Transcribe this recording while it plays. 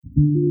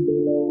Thank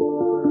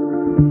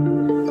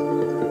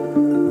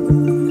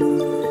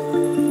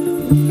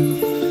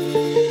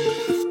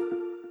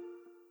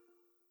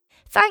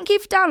you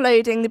for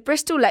downloading the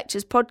Bristol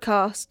Lectures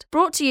podcast,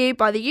 brought to you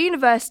by the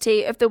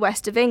University of the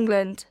West of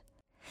England.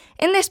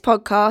 In this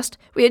podcast,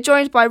 we are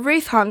joined by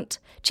Ruth Hunt,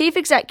 Chief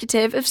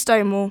Executive of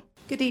Stonewall.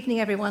 Good evening,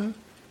 everyone.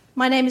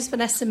 My name is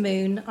Vanessa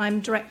Moon. I'm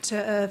Director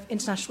of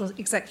International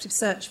Executive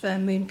Search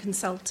firm Moon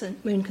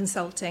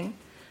Consulting,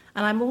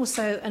 and I'm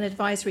also an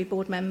advisory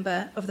board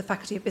member of the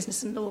Faculty of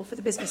Business and Law for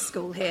the Business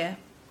School here.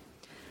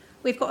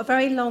 We've got a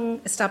very long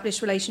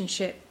established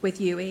relationship with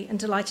UWE and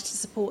delighted to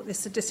support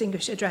this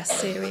Distinguished Address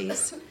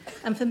series.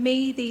 And for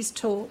me, these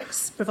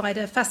talks provide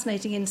a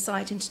fascinating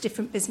insight into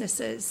different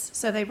businesses.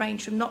 So they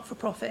range from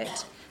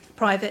not-for-profit,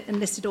 private and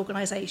listed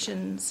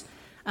organisations.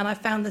 And I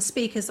found the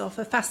speakers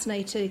offer a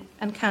fascinating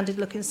and candid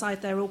look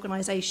inside their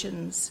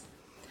organisations.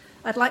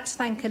 I'd like to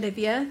thank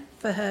Olivia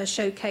for her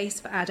showcase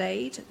for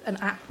AdAid, an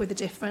app with a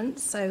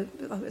difference. So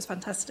it was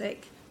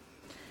fantastic.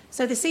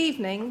 So this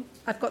evening,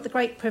 I've got the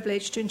great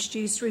privilege to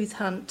introduce Ruth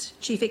Hunt,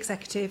 Chief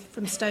Executive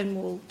from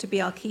Stonewall, to be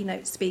our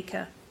keynote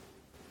speaker.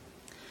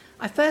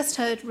 I first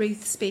heard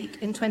Ruth speak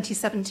in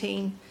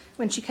 2017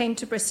 when she came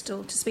to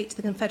Bristol to speak to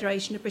the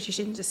Confederation of British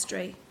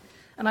Industry,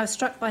 and I was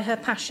struck by her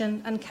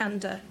passion and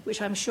candour,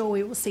 which I'm sure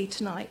we will see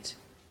tonight.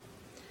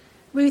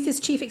 Ruth is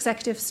Chief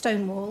Executive of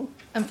Stonewall,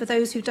 and for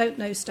those who don't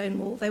know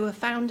Stonewall, they were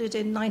founded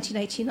in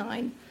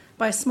 1989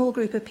 by a small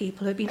group of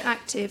people who have been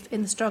active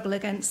in the struggle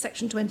against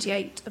Section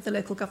 28 of the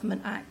Local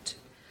Government Act.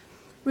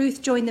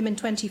 Ruth joined them in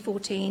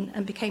 2014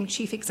 and became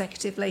Chief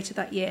Executive later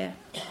that year.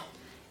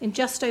 In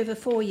just over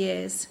 4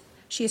 years,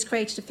 she has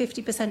created a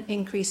 50%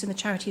 increase in the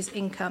charity's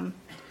income,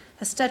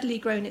 has steadily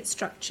grown its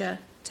structure,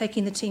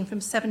 taking the team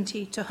from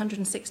 70 to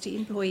 160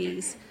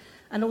 employees,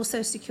 and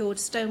also secured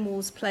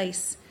Stonewall's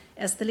place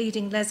as the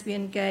leading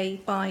lesbian,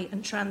 gay, bi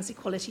and trans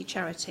equality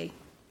charity.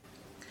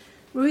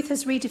 Ruth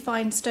has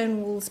redefined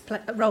Stonewall's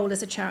role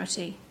as a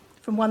charity,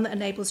 from one that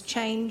enables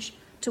change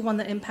to one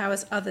that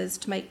empowers others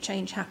to make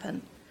change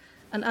happen.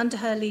 And under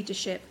her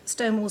leadership,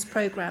 Stonewall's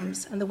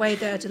programmes and the way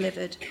they are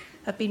delivered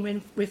have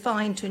been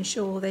refined to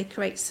ensure they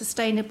create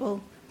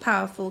sustainable,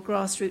 powerful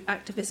grassroots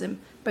activism,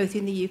 both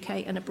in the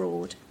UK and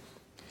abroad.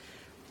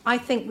 I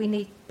think we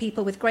need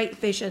people with great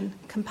vision,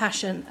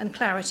 compassion and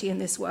clarity in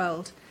this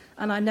world,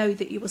 and I know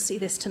that you will see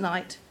this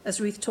tonight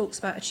as Ruth talks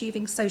about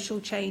achieving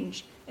social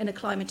change in a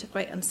climate of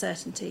great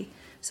uncertainty.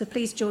 So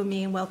please join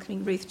me in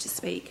welcoming Ruth to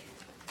speak.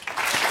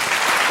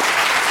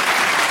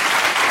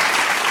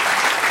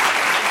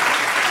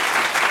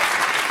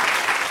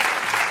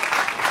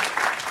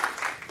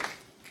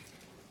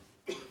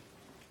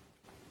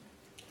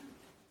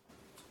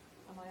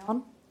 Am I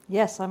on?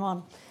 Yes, I'm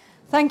on.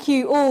 Thank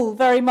you all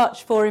very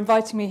much for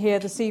inviting me here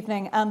this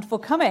evening and for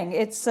coming.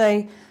 It's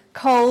a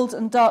cold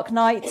and dark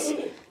night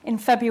in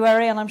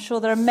February, and I'm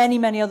sure there are many,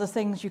 many other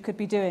things you could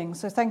be doing.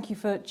 So thank you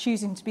for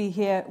choosing to be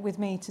here with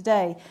me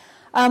today.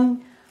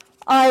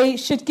 I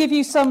should give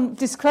you some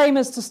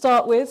disclaimers to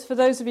start with. For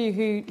those of you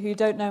who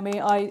don't know me,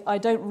 I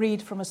don't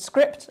read from a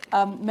script,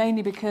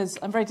 mainly because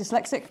I'm very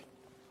dyslexic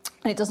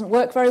and it doesn't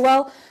work very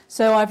well.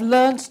 So I've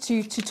learnt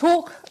to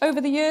talk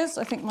over the years.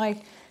 I think my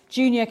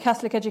junior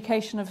Catholic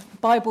education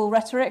of Bible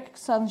rhetoric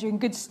stands you in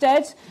good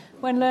stead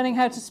when learning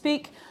how to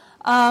speak.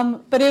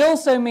 But it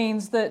also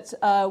means that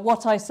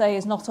what I say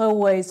is not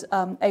always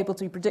able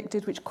to be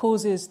predicted, which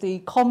causes the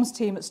comms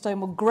team at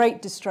Stonewall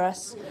great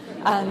distress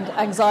and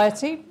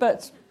anxiety.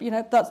 But, you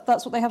know,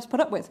 that's what they have to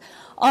put up with.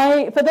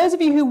 For those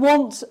of you who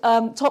want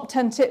top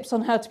 10 tips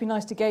on how to be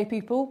nice to gay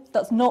people,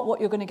 that's not what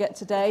you're going to get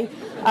today.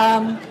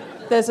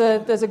 There's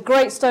a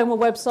great Stonewall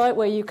website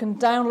where you can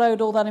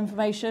download all that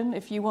information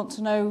if you want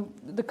to know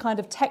the kind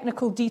of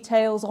technical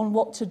details on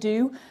what to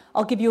do.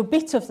 I'll give you a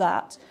bit of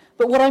that.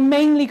 But what I'm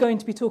mainly going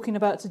to be talking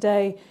about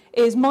today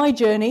is my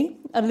journey,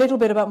 a little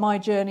bit about my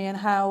journey and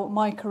how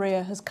my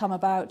career has come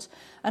about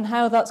and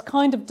how that's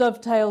kind of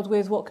dovetailed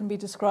with what can be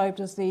described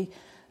as the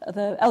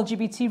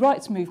LGBT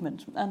rights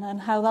movement and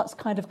how that's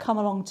kind of come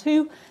along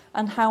too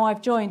and how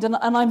I've joined. And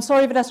I'm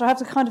sorry, Vanessa, I have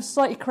to kind of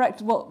slightly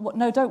correct what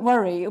no, don't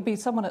worry, it'll be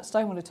someone at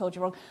Stonewall who told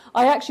you wrong.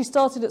 I actually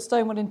started at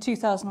Stonewall in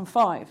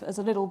 2005 as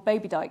a little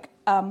baby dyke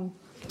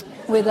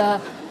with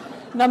a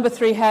number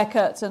 3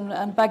 haircut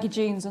and baggy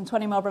jeans and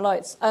 20 Marlboro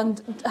Lights,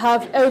 and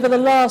have over the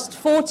last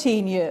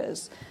 14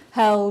 years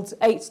held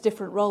 8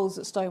 different roles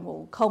at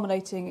Stonewall,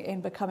 culminating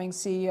in becoming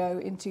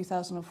CEO in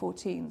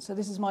 2014. So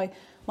this is my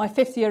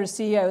 5th year as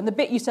CEO, and the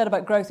bit you said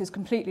about growth is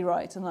completely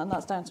right, and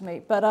that's down to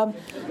me. But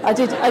I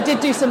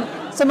did do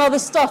some other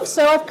stuff,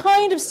 so I've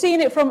kind of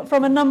seen it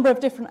from a number of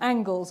different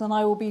angles, and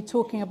I will be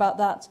talking about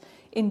that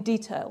in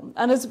detail.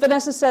 And as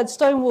Vanessa said,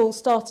 Stonewall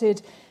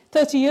started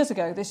 30 years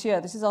ago this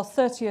year. This is our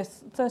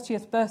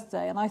 30th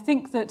birthday, and I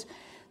think that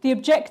the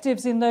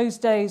objectives in those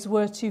days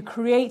were to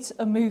create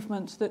a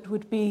movement that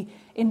would be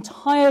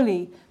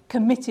entirely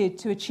committed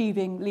to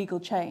achieving legal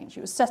change. It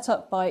was set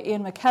up by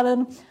Ian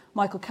McKellen,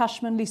 Michael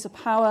Cashman, Lisa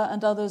Power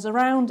and others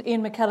around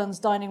Ian McKellen's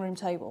dining room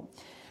table.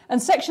 And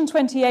Section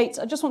 28,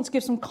 I just want to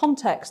give some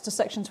context to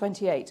Section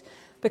 28.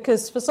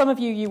 because for some of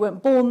you, you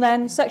weren't born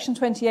then. Section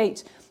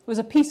 28 was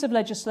a piece of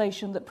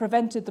legislation that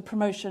prevented the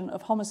promotion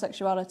of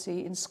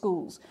homosexuality in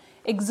schools.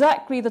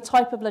 Exactly the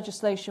type of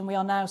legislation we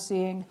are now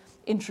seeing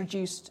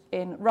introduced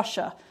in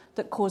Russia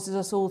that causes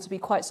us all to be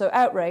quite so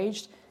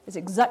outraged is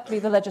exactly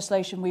the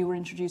legislation we were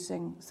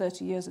introducing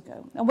 30 years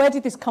ago. And where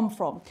did this come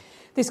from?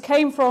 This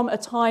came from a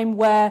time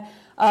where,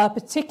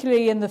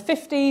 particularly in the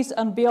 50s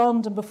and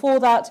beyond and before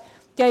that,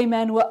 gay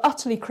men were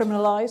utterly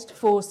criminalised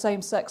for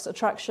same-sex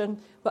attraction,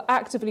 were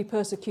actively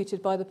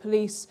persecuted by the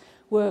police,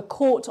 were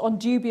caught on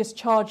dubious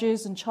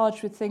charges and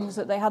charged with things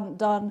that they hadn't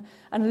done,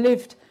 and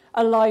lived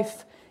a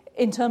life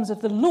in terms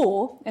of the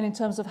law and in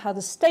terms of how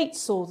the state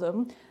saw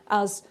them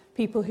as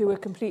people who were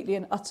completely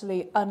and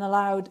utterly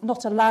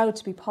not allowed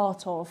to be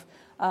part of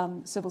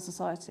civil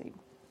society.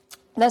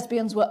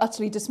 Lesbians were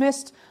utterly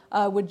dismissed,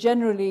 were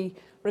generally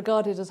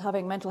regarded as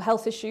having mental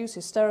health issues,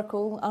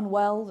 hysterical,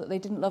 unwell, that they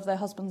didn't love their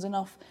husbands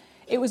enough.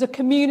 It was a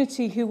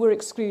community who were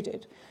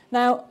excluded.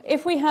 Now,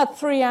 if we had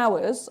 3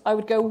 hours, I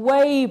would go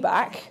way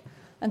back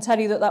and tell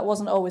you that that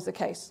wasn't always the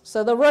case.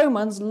 So the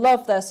Romans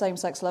loved their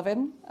same-sex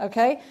loving,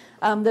 okay?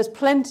 There's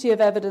plenty of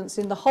evidence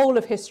in the whole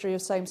of history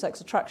of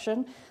same-sex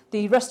attraction.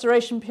 The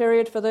Restoration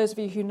period, for those of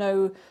you who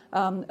know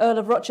Earl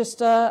of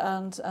Rochester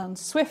and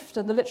Swift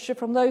and the literature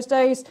from those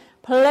days,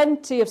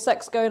 plenty of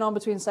sex going on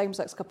between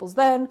same-sex couples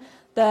then.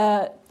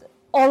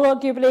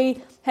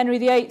 Arguably, Henry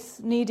VIII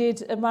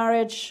needed a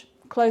marriage,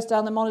 closed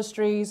down the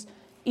monasteries,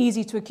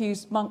 easy to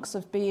accuse monks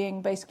of being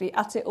basically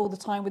at it all the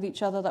time with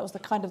each other. That was the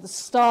kind of the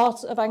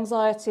start of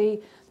anxiety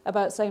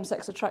about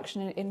same-sex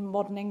attraction in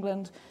modern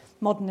England,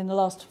 modern in the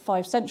last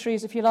 5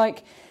 centuries, if you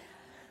like.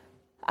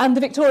 And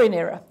the Victorian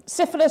era.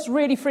 Syphilis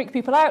really freaked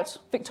people out.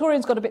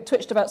 Victorians got a bit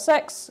twitched about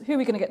sex. Who are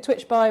we going to get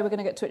twitched by? We're going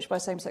to get twitched by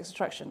same-sex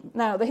attraction.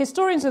 Now, the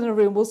historians in the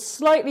room will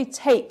slightly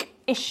take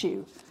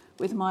issue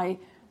with my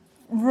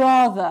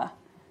rather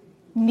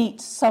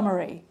neat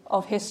summary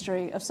of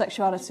history of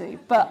sexuality,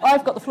 but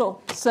I've got the floor,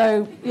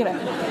 so, you know.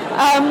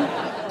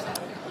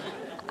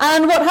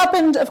 And what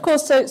happened, of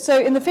course, so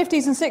in the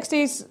 50s and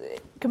 60s,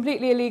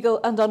 completely illegal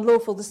and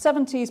unlawful. The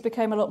 70s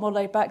became a lot more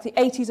laid back. The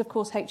 80s, of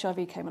course,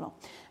 HIV came along.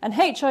 And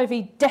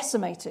HIV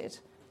decimated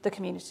the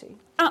community,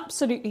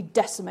 absolutely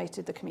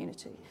decimated the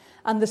community.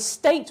 And the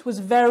state was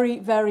very,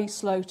 very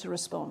slow to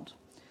respond.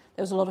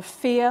 There was a lot of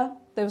fear,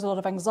 there was a lot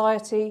of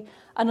anxiety,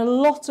 and a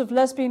lot of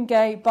lesbian,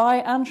 gay, bi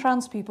and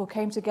trans people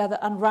came together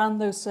and ran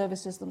those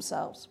services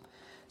themselves.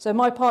 So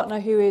my partner,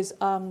 who is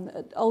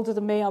older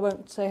than me, I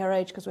won't say her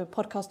age because we're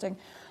podcasting,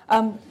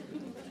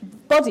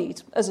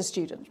 buddied as a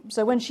student.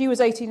 So when she was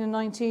 18 and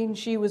 19,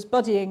 she was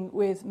buddying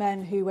with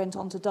men who went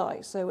on to die.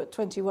 So at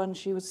 21,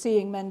 she was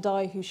seeing men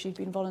die who she'd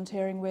been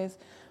volunteering with,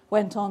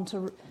 went on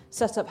to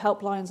set up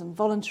helplines and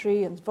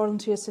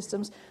volunteer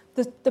systems.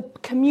 The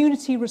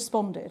community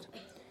responded.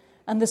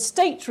 And the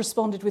state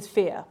responded with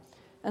fear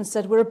and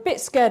said, we're a bit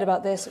scared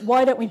about this.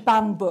 Why don't we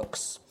ban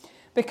books?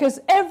 Because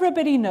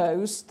everybody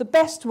knows the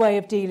best way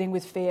of dealing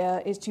with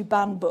fear is to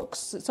ban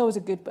books. It's always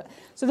a good book.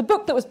 So the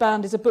book that was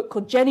banned is a book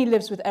called Jenny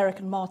Lives with Eric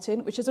and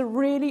Martin, which is a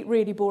really,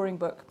 really boring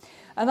book.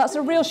 And that's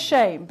a real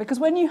shame, because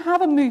when you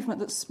have a movement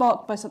that's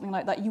sparked by something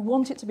like that, you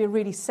want it to be a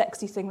really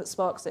sexy thing that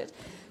sparks it.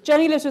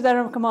 Jenny Lives with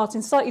Eric and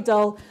Martin, slightly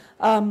dull,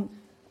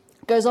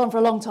 goes on for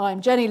a long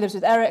time. Jenny lives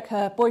with Eric,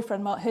 her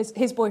boyfriend,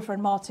 his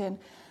boyfriend Martin.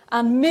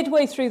 And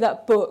midway through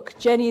that book,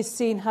 Jenny is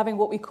seen having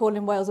what we call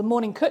in Wales a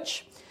morning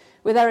cwtch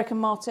with Eric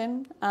and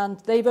Martin, and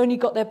they've only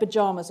got their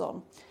pyjamas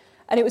on.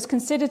 And it was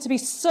considered to be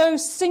so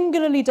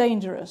singularly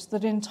dangerous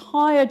that an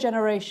entire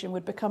generation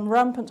would become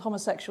rampant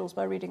homosexuals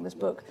by reading this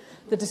book.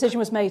 The decision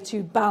was made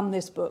to ban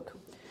this book.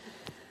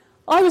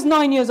 I was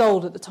 9 years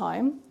old at the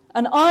time,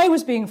 and I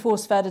was being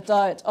force-fed a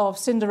diet of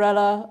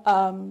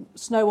Cinderella,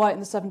 Snow White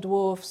and the Seven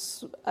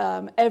Dwarfs,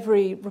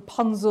 every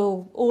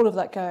Rapunzel, all of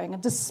that going.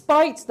 And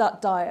despite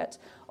that diet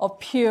of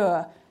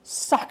pure,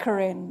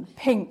 saccharine,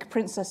 pink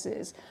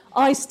princesses,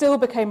 I still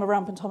became a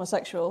rampant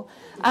homosexual.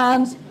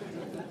 And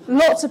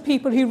lots of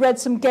people who read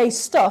some gay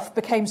stuff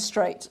became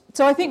straight.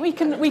 So I think we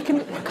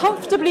can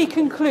comfortably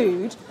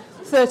conclude,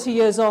 30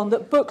 years on,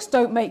 that books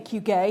don't make you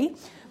gay,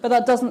 but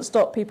that doesn't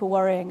stop people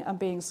worrying and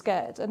being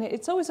scared. And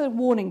it's always a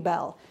warning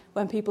bell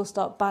when people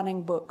start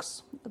banning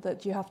books,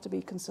 that you have to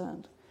be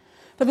concerned.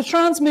 For the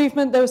trans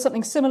movement, there was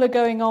something similar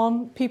going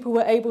on. People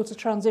were able to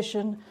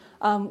transition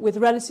with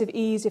relative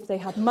ease if they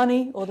had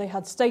money or they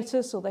had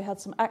status or they had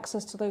some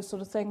access to those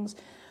sort of things.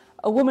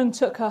 A woman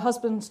took her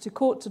husband to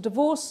court to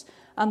divorce,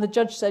 and the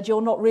judge said,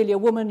 you're not really a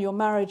woman, your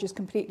marriage is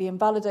completely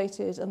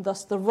invalidated, and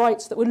thus the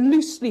rights that were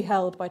loosely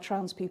held by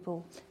trans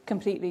people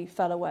completely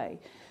fell away.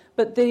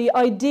 But the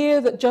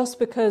idea that just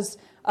because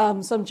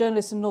some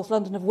journalists in North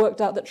London have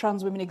worked out that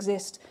trans women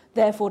exist,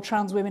 therefore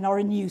trans women are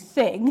a new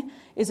thing,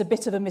 is a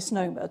bit of a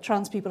misnomer.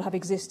 Trans people have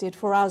existed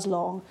for as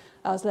long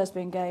as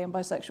lesbian, gay and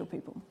bisexual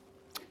people.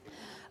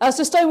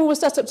 So Stonewall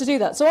was set up to do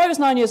that. So I was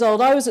 9 years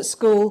old, I was at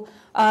school,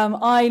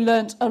 I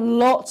learnt a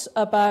lot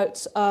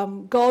about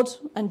God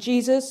and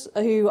Jesus,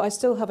 who I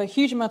still have a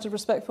huge amount of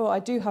respect for. I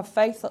do have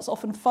faith, that's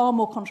often far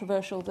more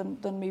controversial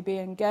than me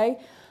being gay.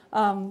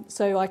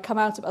 So I come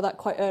out about that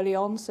quite early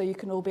on, so you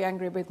can all be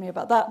angry with me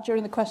about that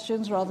during the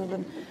questions rather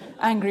than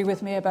angry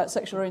with me about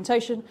sexual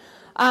orientation.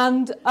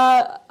 And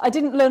I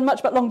didn't learn much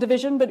about long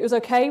division, but it was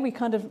okay. We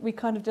kind of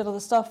did other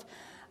stuff.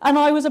 And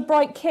I was a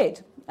bright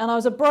kid. And I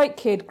was a bright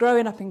kid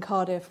growing up in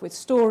Cardiff with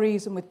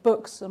stories and with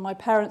books. And my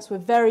parents were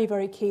very,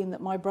 very keen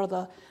that my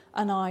brother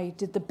and I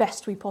did the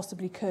best we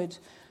possibly could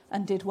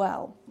and did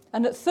well.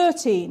 And at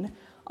 13,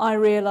 I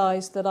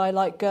realised that I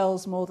liked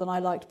girls more than I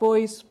liked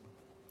boys,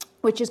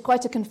 which is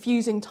quite a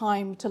confusing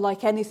time to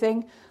like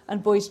anything.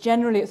 And boys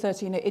generally at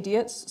 13 are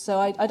idiots. So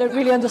I don't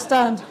really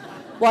understand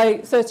why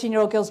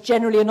 13-year-old girls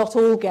generally are not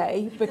all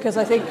gay, because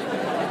I think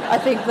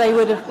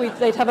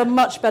they'd have a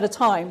much better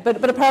time.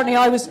 But apparently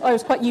I was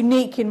quite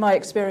unique in my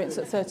experience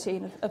at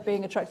 13 of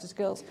being attracted to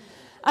girls.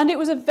 And it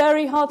was a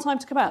very hard time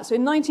to come out. So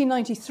in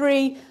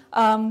 1993,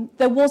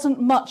 there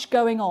wasn't much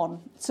going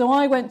on. So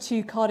I went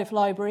to Cardiff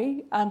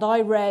Library and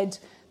I read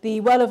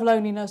The Well of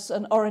Loneliness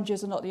and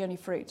Oranges Are Not the Only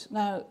Fruit.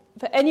 Now,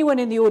 for anyone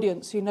in the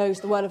audience who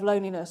knows The Well of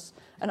Loneliness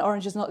and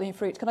Oranges Are Not the Only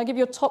Fruit, can I give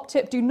you a top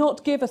tip? Do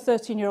not give a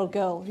 13-year-old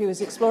girl who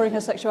is exploring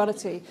her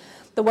sexuality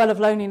The Well of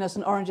Loneliness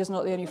and Oranges Are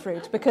Not the Only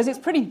Fruit, because it's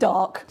pretty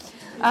dark.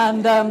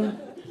 And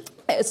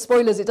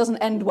spoilers, it doesn't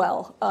end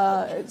well,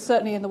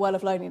 certainly in The Well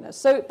of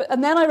Loneliness.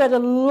 And then I read a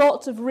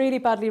lot of really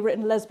badly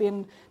written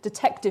lesbian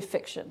detective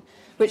fiction,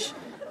 which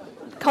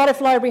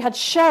Cardiff Library had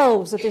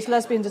shelves of this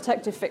lesbian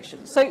detective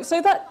fiction.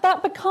 So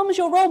that becomes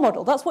your role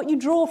model. That's what you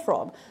draw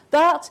from.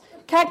 That,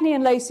 Cagney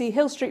and Lacey,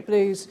 Hill Street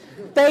Blues,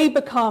 they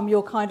become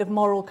your kind of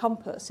moral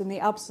compass in the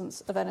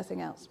absence of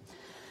anything else.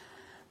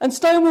 And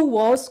Stonewall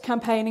was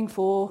campaigning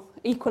for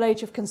equal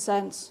age of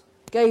consent,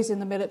 gays in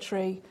the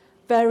military,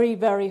 very,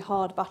 very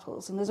hard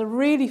battles. And there's a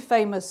really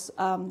famous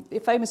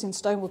in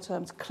Stonewall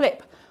terms,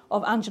 clip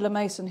of Angela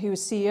Mason, who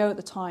was CEO at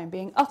the time,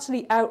 being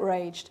utterly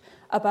outraged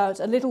about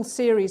a little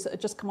series that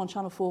had just come on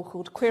Channel 4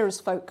 called Queer as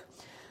Folk.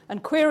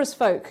 And Queer as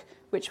Folk,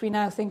 which we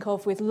now think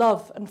of with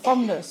love and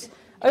fondness,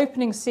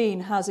 opening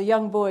scene has a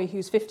young boy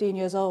who's 15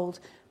 years old,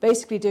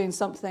 basically doing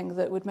something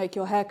that would make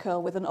your hair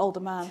curl with an older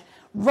man,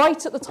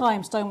 right at the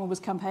time Stonewall was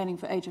campaigning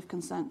for age of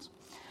consent.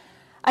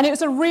 And it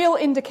was a real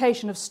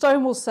indication of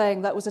Stonewall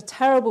saying that was a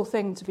terrible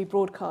thing to be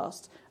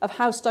broadcast, of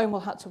how Stonewall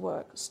had to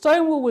work.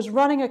 Stonewall was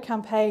running a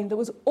campaign that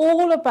was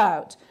all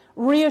about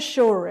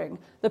reassuring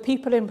the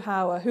people in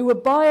power, who were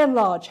by and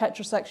large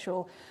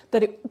heterosexual,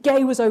 that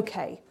gay was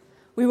okay.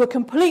 We were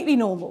completely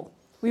normal.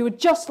 We were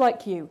just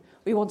like you.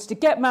 We wanted to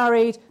get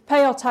married,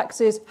 pay our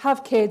taxes,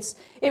 have kids.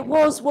 It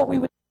was what we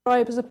would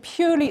describe as a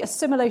purely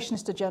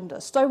assimilationist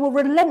agenda. Stonewall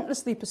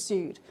relentlessly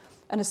pursued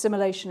an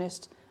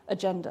assimilationist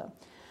agenda.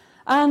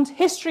 And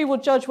history will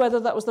judge whether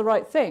that was the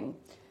right thing.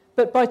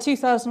 But by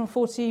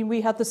 2014,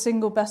 we had the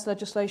single best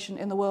legislation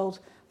in the world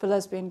for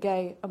lesbian,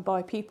 gay and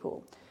bi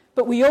people.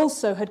 But we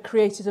also had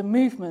created a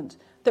movement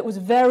that was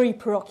very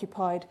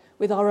preoccupied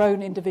with our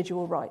own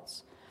individual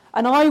rights.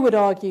 And I would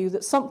argue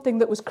that something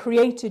that was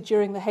created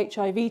during the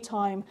HIV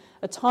time,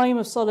 a time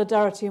of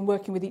solidarity and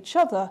working with each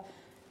other,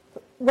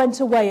 went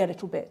away a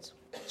little bit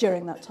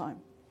during that time.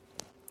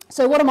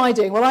 So what am I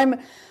doing? Well,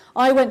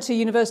 I went to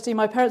university.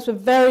 My parents were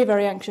very,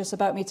 very anxious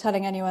about me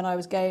telling anyone I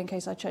was gay in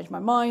case I changed my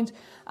mind,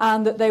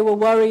 and that they were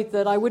worried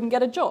that I wouldn't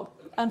get a job.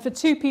 And for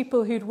two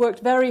people who'd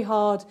worked very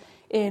hard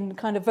in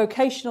kind of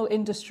vocational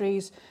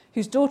industries,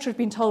 whose daughter had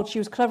been told she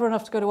was clever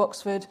enough to go to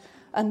Oxford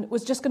and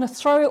was just going to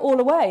throw it all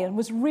away and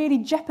was really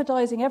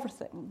jeopardising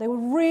everything, they were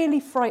really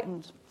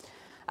frightened.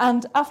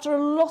 And after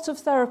a lot of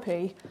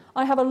therapy,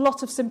 I have a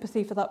lot of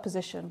sympathy for that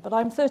position. But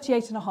I'm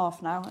 38 and a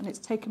half now, and it's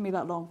taken me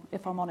that long,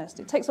 if I'm honest.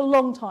 It takes a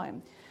long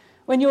time.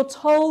 When you're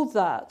told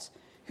that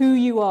who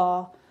you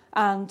are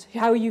and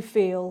how you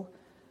feel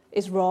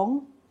is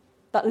wrong,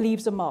 that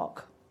leaves a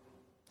mark.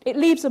 It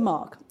leaves a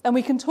mark. And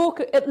we can talk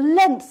at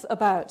length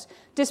about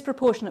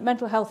disproportionate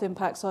mental health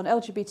impacts on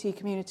LGBT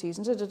communities.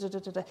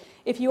 And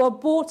If you are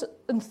bought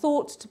and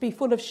thought to be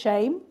full of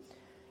shame,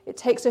 it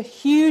takes a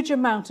huge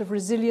amount of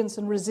resilience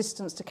and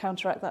resistance to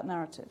counteract that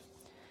narrative.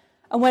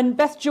 And when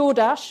Beth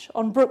Jordache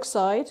on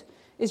Brookside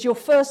is your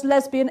first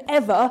lesbian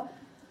ever,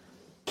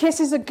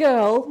 kisses a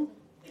girl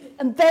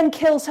and then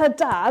kills her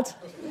dad,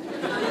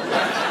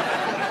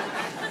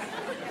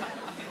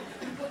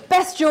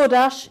 Beth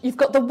Jordache, you've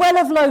got the well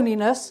of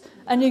loneliness,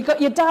 and you've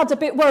got your dad a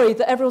bit worried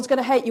that everyone's going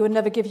to hate you and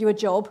never give you a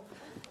job.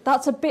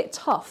 That's a bit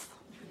tough.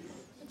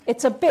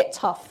 It's a bit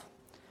tough.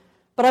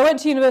 But I went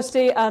to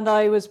university and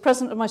I was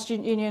president of my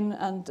student union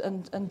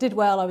and did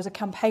well. I was a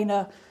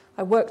campaigner.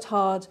 I worked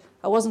hard.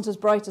 I wasn't as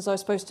bright as I was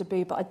supposed to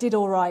be, but I did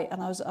all right,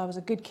 and I was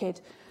a good kid.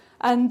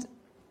 And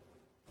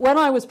when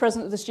I was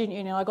president of the student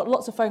union, I got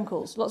lots of phone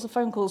calls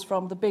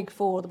from the big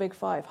four, the big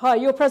five. Hi,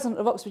 you're president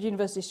of Oxford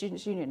University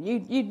Students' Union.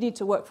 You need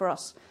to work for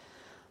us.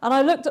 And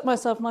I looked at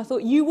myself and I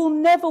thought, you will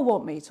never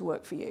want me to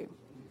work for you.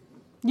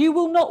 You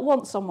will not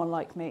want someone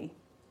like me.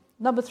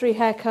 Number 3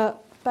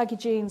 haircut, baggy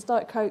jeans,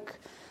 Diet Coke,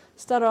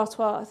 Stella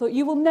Artois. I thought,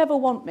 you will never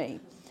want me.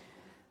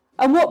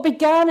 And what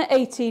began at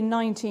 18,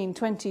 19,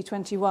 20,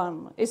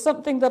 21 is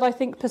something that I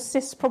think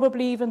persists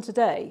probably even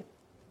today,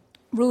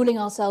 ruling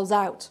ourselves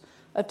out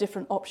of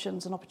different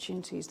options and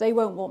opportunities. They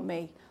won't want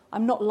me.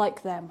 I'm not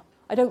like them.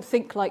 I don't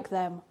think like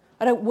them.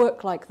 I don't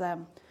work like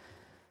them.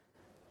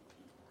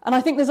 And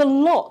I think there's a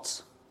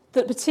lot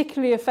that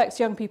particularly affects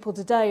young people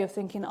today of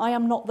thinking, I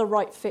am not the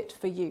right fit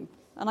for you.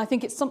 And I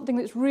think it's something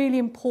that's really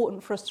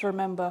important for us to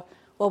remember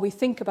while we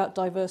think about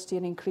diversity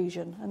and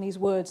inclusion, and these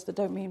words that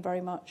don't mean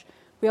very much.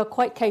 We are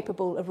quite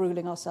capable of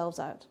ruling ourselves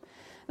out.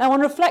 Now,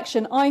 on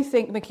reflection, I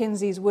think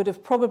McKinsey's would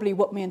have probably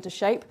whipped me into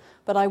shape,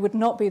 but I would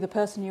not be the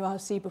person you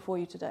see before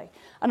you today.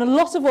 And a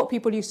lot of what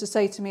people used to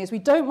say to me is, we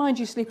don't mind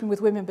you sleeping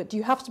with women, but do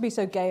you have to be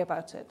so gay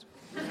about it?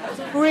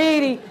 It's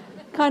really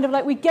kind of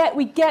like, we get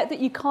that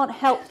you can't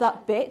help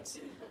that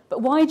bit,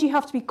 but why do you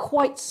have to be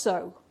quite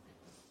so?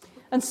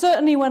 And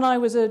certainly when I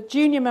was a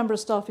junior member of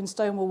staff in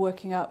Stonewall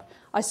working up,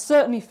 I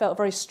certainly felt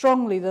very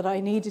strongly that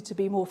I needed to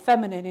be more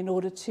feminine in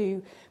order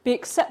to be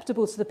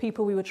acceptable to the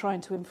people we were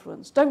trying to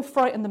influence. Don't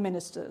frighten the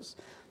ministers.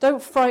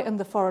 Don't frighten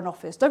the Foreign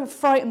Office. Don't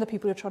frighten the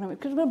people you're trying to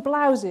influence. Because we're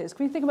blouses.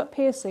 Can you think about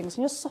piercings?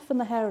 And just soften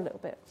the hair a little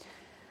bit.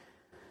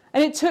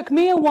 And it took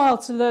me a while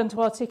to learn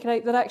to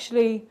articulate that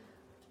actually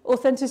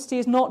authenticity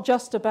is not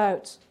just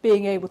about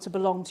being able to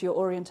belong to your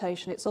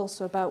orientation. It's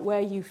also about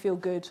where you feel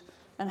good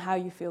and how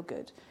you feel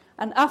good.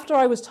 And after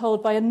I was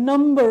told by a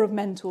number of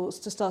mentors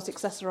to start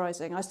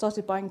accessorizing, I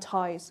started buying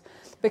ties,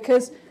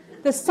 because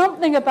there's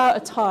something about a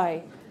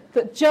tie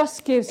that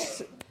just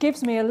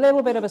gives me a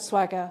little bit of a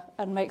swagger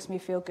and makes me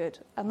feel good.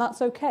 And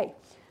that's okay.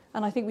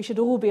 And I think we should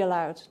all be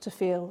allowed to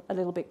feel a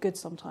little bit good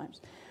sometimes.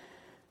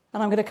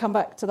 And I'm going to come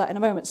back to that in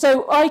a moment.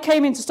 So I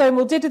came into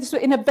Stonewall, did this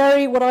in a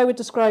very, what I would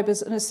describe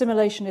as an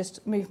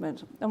assimilationist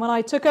movement. And when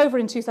I took over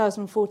in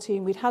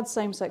 2014, we'd had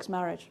same-sex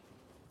marriage.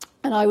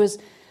 And I was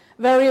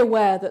very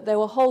aware that there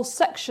were whole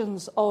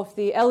sections of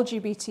the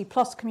LGBT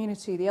plus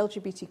community, the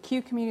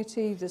LGBTQ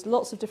community, there's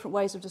lots of different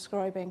ways of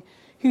describing,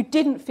 who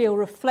didn't feel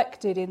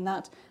reflected in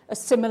that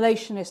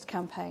assimilationist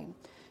campaign,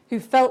 who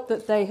felt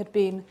that they had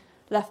been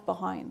left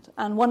behind.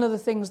 And one of the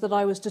things that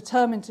I was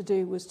determined to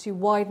do was to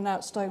widen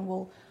out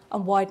Stonewall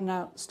and widen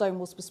out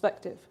Stonewall's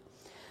perspective.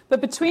 But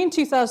between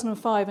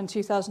 2005 and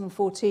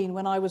 2014,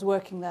 when I was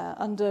working there,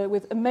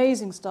 with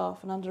amazing staff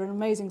and under an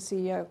amazing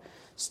CEO,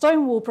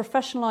 Stonewall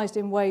professionalised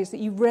in ways that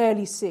you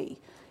rarely see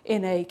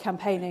in a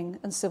campaigning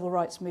and civil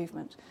rights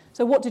movement.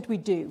 So what did we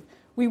do?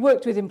 We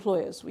worked with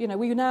employers. We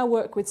now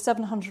work with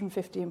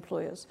 750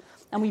 employers,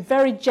 and we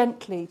very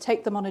gently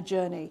take them on a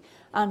journey.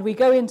 And we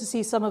go in to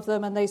see some of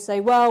them, and they say,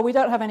 well, we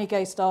don't have any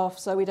gay staff,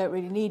 so we don't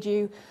really need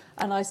you.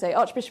 And I say,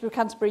 Archbishop of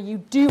Canterbury, you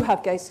do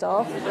have gay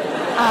staff,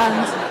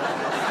 and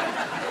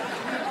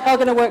are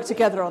going to work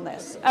together on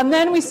this. And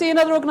then we see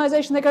another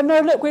organisation, they go, no,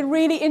 look, we're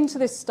really into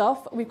this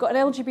stuff. We've got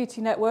an LGBT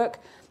network,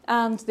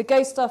 and the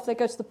gay stuff, they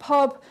go to the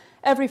pub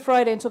every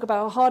Friday and talk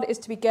about how hard it is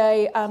to be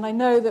gay, and I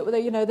know that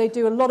they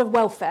do a lot of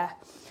welfare.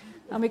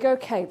 And we go,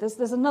 okay,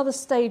 there's another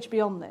stage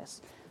beyond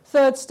this.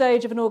 Third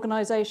stage of an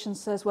organisation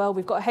says, well,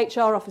 we've got a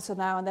HR officer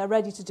now, and they're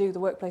ready to do the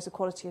Workplace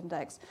Equality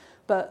Index,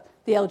 but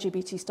the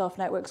LGBT staff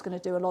network's going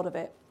to do a lot of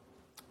it.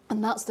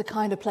 And that's the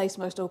kind of place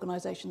most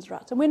organisations are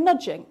at. And we're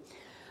nudging.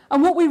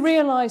 And what we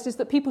realised is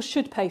that people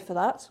should pay for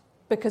that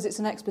because it's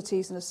an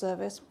expertise and a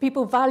service.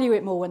 People value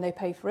it more when they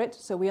pay for it,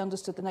 so we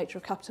understood the nature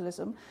of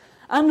capitalism.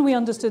 And we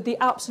understood the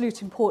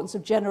absolute importance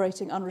of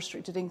generating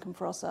unrestricted income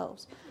for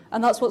ourselves.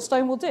 And that's what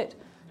Stonewall did.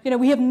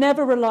 We have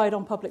never relied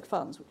on public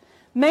funds,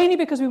 mainly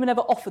because we were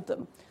never offered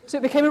them. So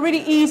it became a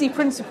really easy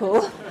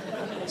principle.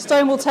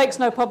 Stonewall takes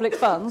no public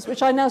funds,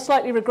 which I now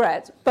slightly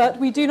regret, but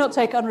we do not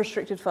take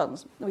unrestricted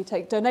funds. We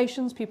take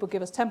donations, people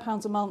give us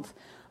 £10 a month,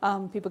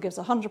 people give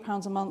us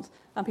 £100 a month,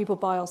 and people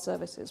buy our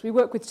services. We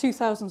work with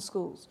 2,000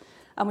 schools,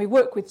 and we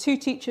work with 2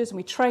 teachers, and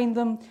we train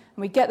them, and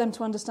we get them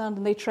to understand,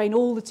 and they train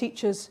all the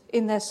teachers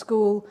in their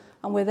school,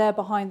 and we're there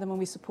behind them, and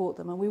we support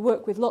them. And we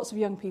work with lots of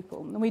young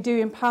people, and we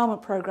do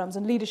empowerment programs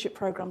and leadership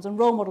programs and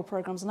role model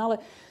programs.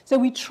 So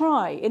we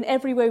try in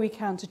every way we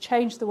can to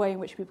change the way in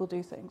which people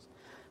do things.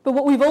 But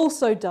what we've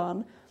also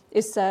done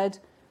is said,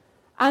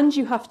 and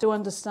you have to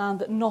understand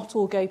that not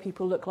all gay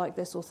people look like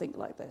this or think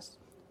like this.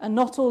 And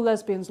not all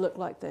lesbians look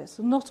like this.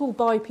 And not all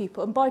bi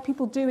people. And bi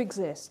people do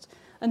exist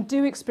and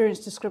do experience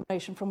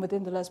discrimination from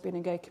within the lesbian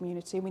and gay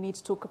community. And we need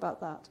to talk about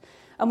that.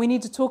 And we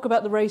need to talk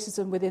about the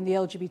racism within the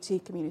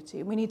LGBT community.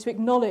 And we need to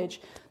acknowledge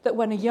that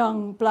when a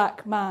young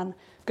black man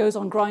goes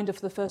on Grindr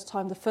for the first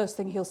time, the first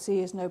thing he'll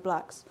see is no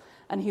blacks.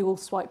 And he will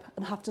swipe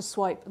and have to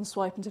swipe and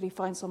swipe until he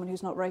finds someone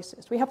who's not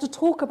racist. We have to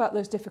talk about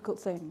those difficult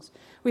things.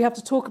 We have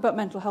to talk about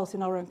mental health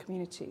in our own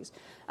communities.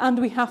 And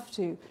we have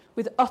to,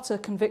 with utter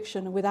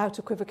conviction and without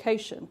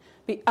equivocation,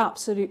 be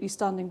absolutely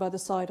standing by the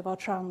side of our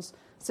trans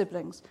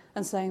siblings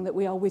and saying that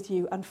we are with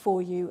you and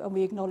for you, and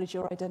we acknowledge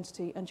your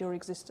identity and your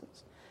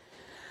existence.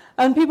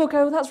 And people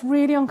go, well, that's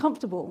really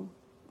uncomfortable.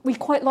 We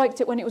quite liked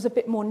it when it was a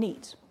bit more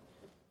neat.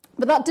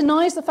 But that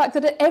denies the fact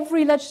that at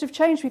every legislative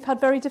change we've had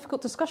very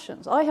difficult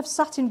discussions. I have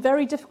sat in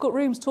very difficult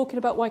rooms talking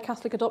about why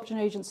Catholic adoption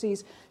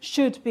agencies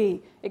should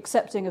be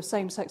accepting of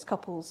same-sex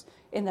couples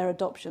in their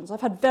adoptions.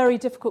 I've had very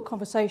difficult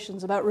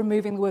conversations about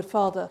removing the word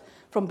father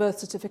from birth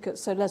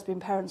certificates so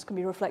lesbian parents can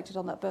be reflected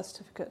on that birth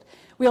certificate.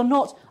 We are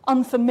not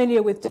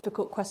unfamiliar with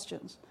difficult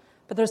questions,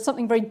 but there is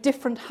something very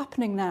different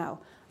happening now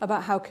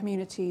about how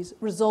communities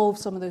resolve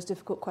some of those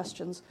difficult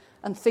questions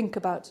and think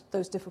about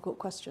those difficult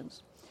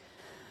questions.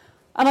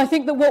 And I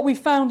think that what we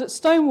found at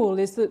Stonewall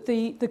is that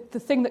the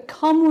thing that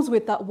comes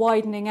with that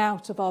widening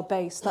out of our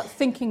base, that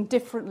thinking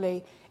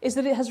differently, is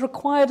that it has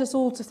required us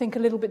all to think a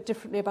little bit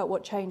differently about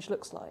what change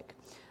looks like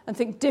and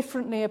think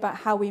differently about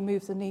how we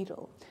move the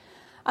needle.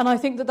 And I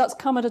think that that's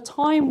come at a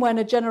time when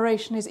a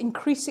generation is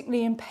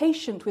increasingly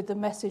impatient with the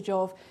message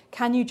of,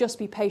 can you just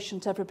be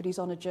patient, everybody's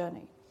on a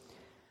journey.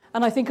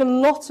 And I think a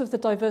lot of the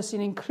diversity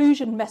and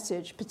inclusion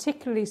message,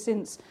 particularly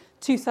since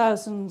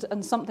 2000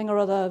 and something or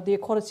other, the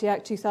Equality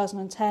Act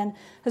 2010,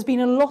 has been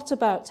a lot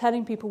about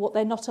telling people what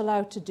they're not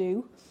allowed to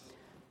do.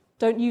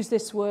 Don't use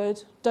this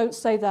word, don't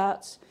say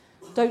that,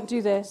 don't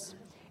do this.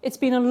 It's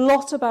been a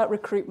lot about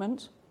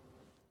recruitment.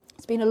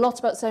 It's been a lot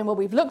about saying, well,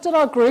 we've looked at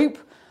our group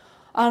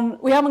and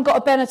we haven't got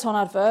a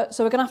Benetton advert,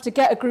 so we're going to have to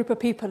get a group of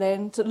people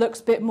in that looks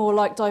a bit more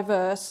like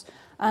diverse.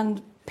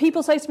 And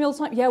people say to me all the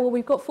time, yeah, well,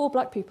 we've got 4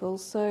 black people,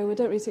 so we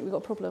don't really think we've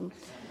got a problem.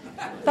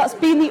 That's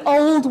been the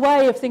old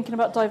way of thinking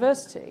about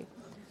diversity.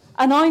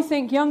 And I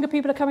think younger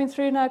people are coming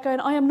through now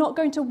going, I am not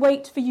going to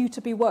wait for you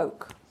to be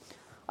woke.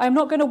 I am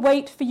not going to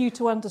wait for you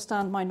to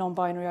understand my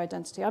non-binary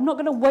identity. I'm not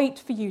going to wait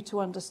for you to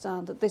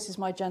understand that this is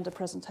my gender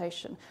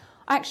presentation.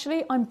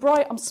 Actually, I'm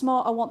bright, I'm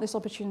smart, I want this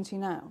opportunity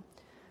now.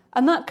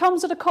 And that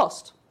comes at a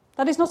cost.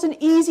 That is not an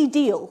easy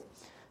deal.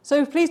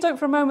 So please don't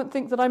for a moment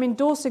think that I'm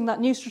endorsing that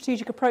new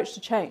strategic approach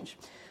to change.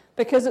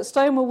 Because at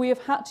Stonewall, we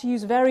have had to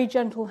use very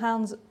gentle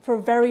hands for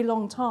a very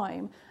long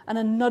time and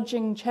a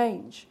nudging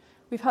change.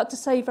 We've had to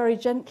say very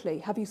gently,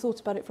 have you thought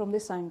about it from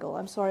this angle?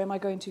 I'm sorry, am I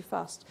going too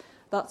fast?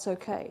 That's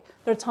okay.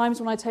 There are times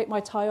when I take my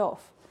tie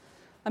off.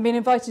 I'm being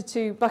invited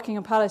to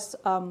Buckingham Palace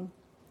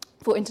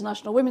for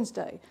International Women's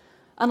Day.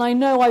 And I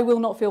know I will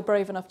not feel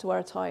brave enough to wear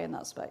a tie in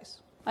that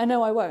space. I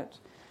know I won't.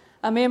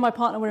 And me and my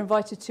partner were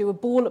invited to a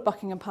ball at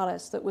Buckingham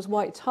Palace that was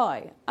white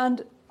tie.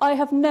 And I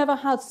have never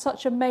had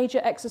such a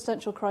major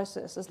existential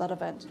crisis as that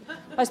event.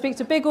 I speak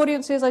to big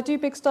audiences, I do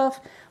big stuff.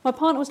 My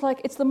partner was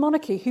like, it's the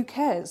monarchy, who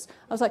cares?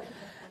 I was like,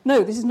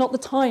 no, this is not the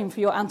time for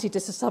your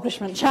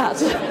anti-disestablishment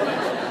chat.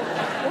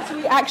 What are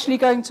we actually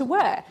going to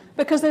wear?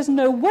 Because there's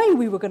no way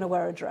we were going to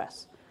wear a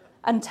dress.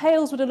 And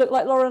tails would have looked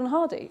like Laurel and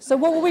Hardy. So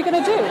what were we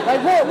going to do?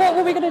 Like, what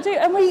were we going to do?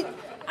 And we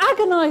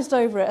agonised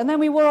over it. And then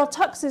we wore our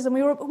tuxes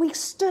and we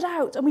stood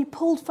out and we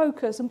pulled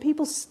focus and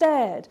people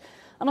stared.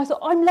 And I thought,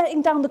 I'm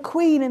letting down the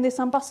Queen in this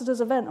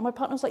ambassador's event. And my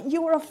partner was like,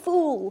 you are a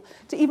fool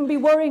to even be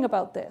worrying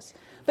about this.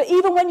 But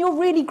even when you're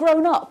really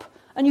grown up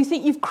and you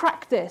think you've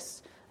cracked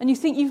this and you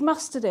think you've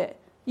mastered it,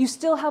 you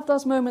still have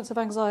those moments of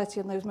anxiety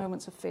and those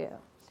moments of fear.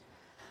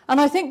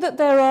 And I think that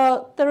there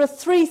are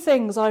 3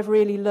 things I've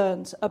really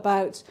learned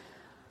about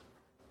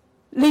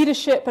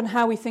leadership and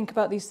how we think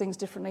about these things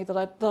differently that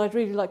I'd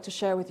really like to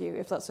share with you,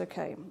 if that's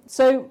okay.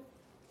 So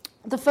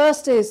the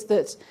first is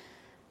that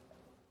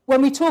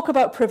when we talk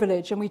about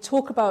privilege and we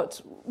talk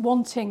about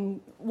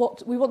wanting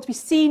what we want to be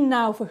seen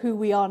now for who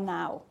we are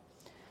now,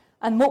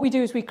 and what we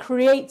do is we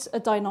create a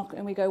dynamic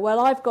and we go, well,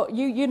 I've got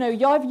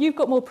you've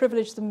got more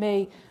privilege than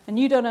me, and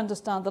you don't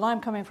understand that I'm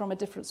coming from a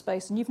different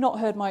space, and you've not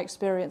heard my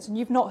experience, and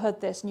you've not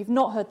heard this, and you've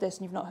not heard this,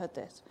 and you've not heard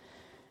this.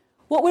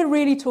 What we're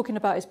really talking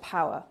about is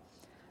power.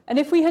 And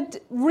if we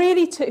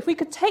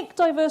could take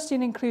diversity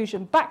and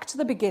inclusion back to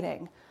the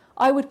beginning,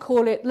 I would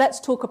call it, let's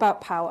talk about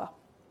power.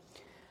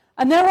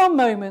 And there are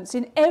moments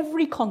in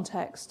every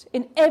context,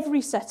 in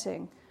every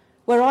setting,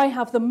 where I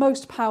have the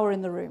most power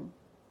in the room,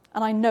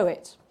 and I know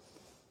it.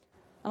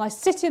 And I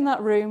sit in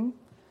that room,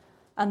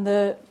 and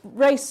the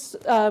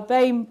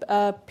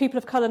People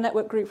of Colour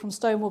Network group from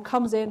Stonewall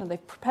comes in, and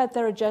they've prepared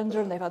their agenda,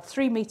 and they've had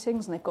 3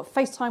 meetings, and they've got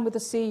FaceTime with the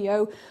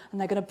CEO,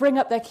 and they're going to bring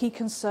up their key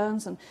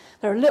concerns, and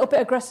they're a little bit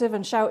aggressive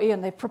and shouty,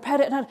 and they've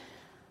prepared it,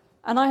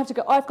 and I have to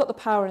go, I've got the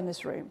power in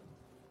this room.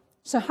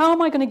 So how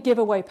am I going to give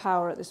away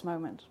power at this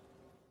moment?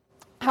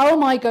 How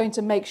am I going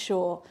to make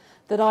sure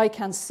that I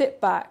can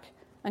sit back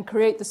and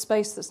create the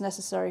space that's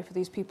necessary for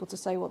these people to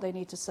say what they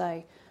need to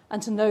say,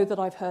 and to know that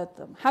I've heard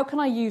them? How can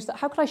I use that?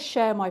 How can I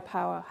share my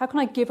power? How can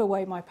I give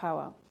away my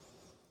power?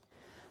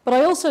 But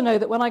I also know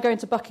that when I go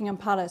into Buckingham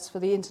Palace for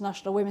the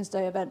International Women's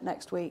Day event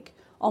next week,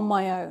 on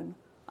my own,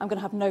 I'm going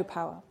to have no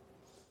power.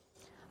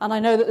 And I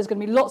know that there's going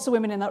to be lots of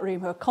women in that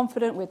room who are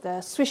confident with their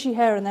swishy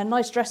hair and their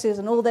nice dresses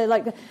and all their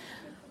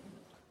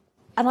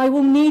and I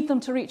will need them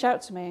to reach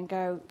out to me and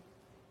go,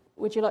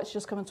 would you like to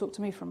just come and talk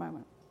to me for a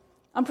moment?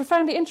 I'm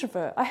profoundly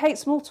introvert. I hate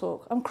small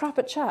talk. I'm crap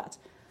at chat.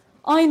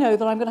 I know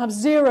that I'm going to have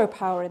 0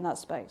 power in that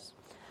space.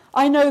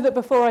 I know that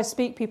before I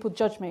speak, people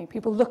judge me.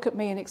 People look at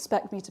me and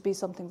expect me to be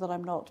something that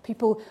I'm not.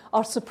 People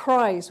are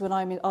surprised when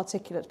I'm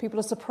articulate. People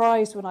are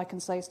surprised when I can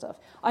say stuff.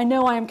 I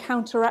know I am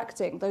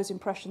counteracting those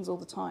impressions all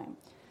the time.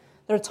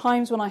 There are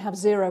times when I have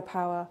zero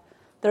power.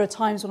 There are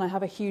times when I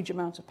have a huge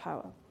amount of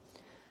power.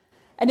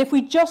 And if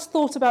we just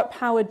thought about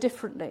power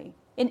differently,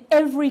 in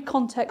every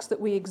context that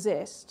we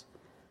exist,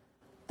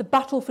 the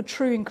battle for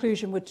true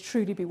inclusion would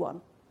truly be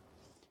won.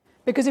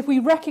 Because if we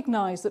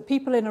recognise that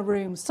people in a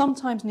room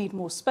sometimes need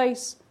more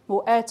space,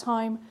 more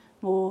airtime,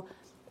 more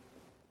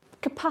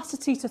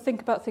capacity to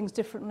think about things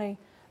differently,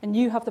 and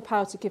you have the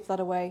power to give that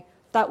away,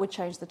 that would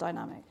change the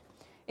dynamic.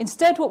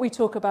 Instead, what we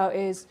talk about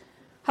is,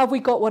 have we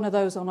got one of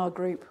those on our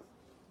group?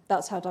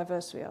 That's how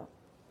diverse we are.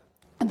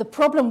 And the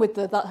problem with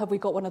that have we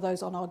got one of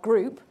those on our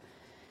group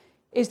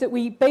is that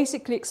we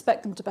basically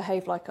expect them to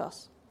behave like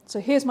us. So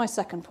here's my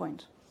second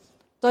point.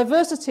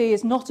 Diversity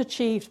is not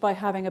achieved by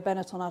having a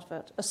Benetton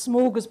advert, a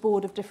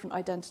smorgasbord of different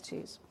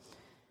identities.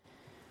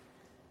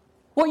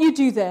 What you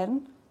do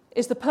then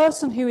is the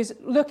person who is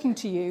looking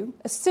to you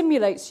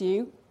assimilates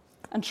you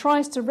and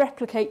tries to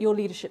replicate your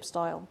leadership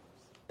style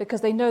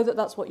because they know that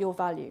that's what you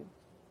value.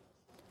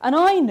 And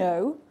I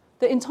know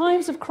that in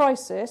times of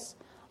crisis,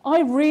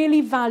 I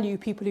really value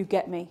people who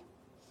get me.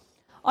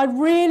 I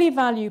really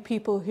value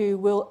people who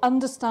will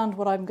understand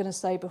what I'm going to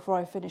say before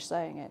I finish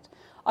saying it.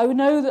 I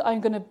know that I'm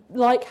going to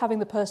like having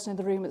the person in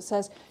the room that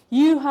says,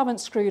 you haven't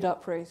screwed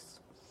up, Ruth.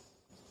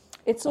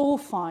 It's all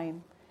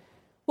fine.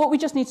 What we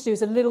just need to do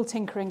is a little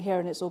tinkering here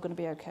and it's all going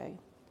to be okay.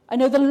 I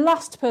know the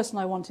last person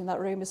I want in that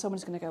room is someone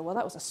who's going to go, well,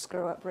 that was a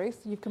screw up,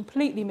 Ruth. You've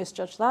completely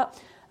misjudged that,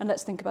 and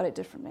let's think about it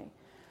differently.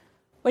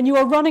 When you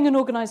are running an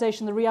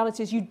organisation, the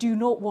reality is you do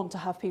not want to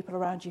have people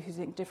around you who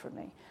think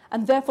differently.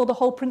 And therefore, the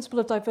whole principle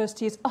of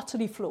diversity is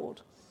utterly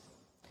flawed.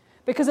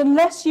 Because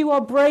unless you are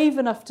brave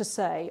enough to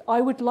say, I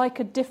would like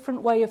a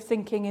different way of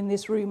thinking in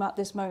this room at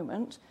this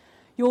moment,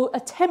 your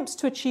attempts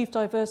to achieve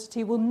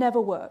diversity will never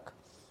work.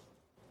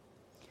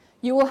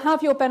 You will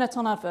have your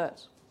Benetton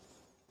advert.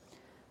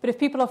 But if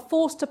people are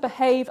forced to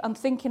behave and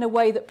think in a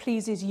way that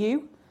pleases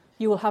you,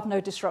 you will have no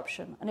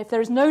disruption. And if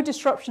there is no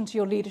disruption to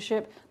your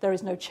leadership, there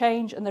is no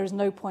change and there is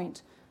no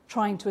point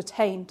trying to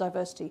attain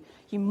diversity.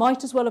 You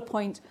might as well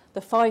appoint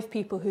the 5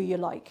 people who you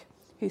like,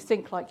 who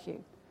think like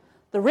you.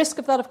 The risk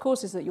of that, of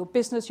course, is that your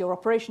business, your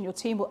operation, your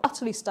team will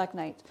utterly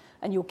stagnate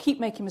and you'll keep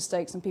making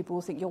mistakes and people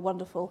will think you're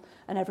wonderful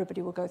and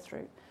everybody will go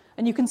through.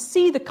 And you can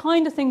see the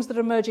kind of things that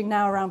are emerging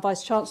now around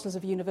vice-chancellors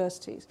of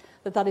universities,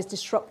 that is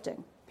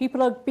disrupting.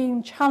 People are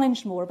being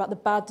challenged more about the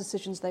bad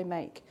decisions they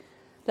make.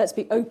 Let's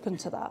be open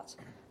to that.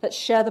 Let's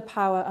share the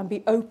power and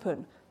be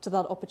open to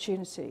that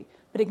opportunity,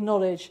 but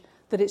acknowledge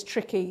that it's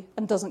tricky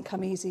and doesn't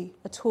come easy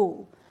at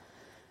all.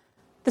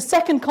 The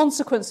second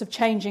consequence of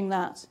changing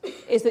that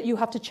is that you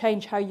have to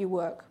change how you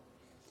work.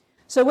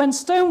 So when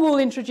Stonewall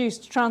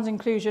introduced trans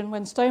inclusion,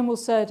 when Stonewall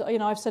said,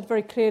 I've said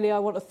very clearly I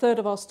want 1/3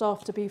 of our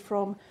staff to be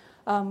from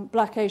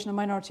Black, Asian and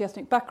minority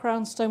ethnic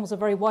backgrounds. Stonewall's a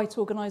very white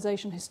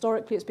organisation.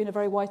 Historically, it's been a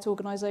very white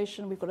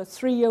organisation. We've got a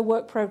 3-year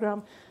work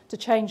programme to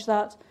change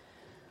that.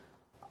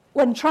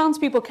 When trans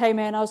people came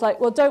in, I was like,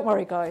 well, don't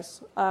worry,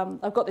 guys.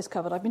 I've got this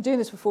covered. I've been doing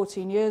this for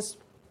 14 years.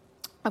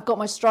 I've got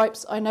my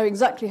stripes. I know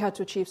exactly how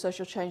to achieve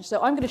social change.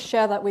 So I'm going to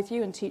share that with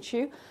you and teach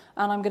you.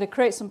 And I'm going to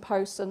create some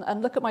posts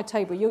and look at my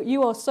table.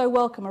 You are so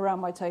welcome around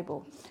my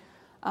table.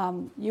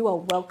 You are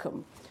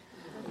welcome.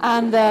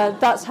 And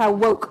that's how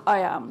woke I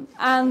am.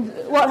 And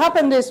what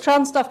happened is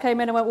trans staff came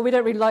in and went, well, we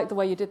don't really like the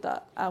way you did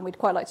that. And we'd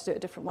quite like to do it a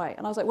different way.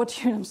 And I was like, what do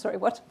you mean? I'm sorry,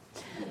 what?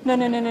 No.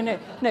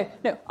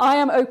 I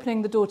am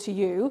opening the door to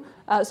you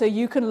so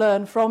you can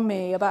learn from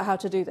me about how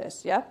to do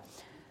this, yeah?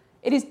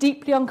 It is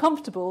deeply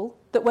uncomfortable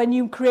that when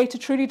you create a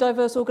truly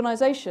diverse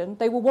organisation,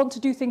 they will want to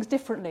do things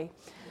differently.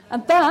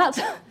 And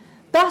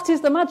that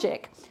is the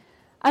magic.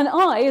 And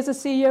I, as a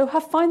CEO,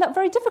 find that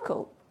very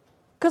difficult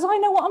because I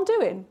know what I'm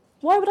doing.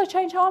 Why would I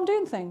change how I'm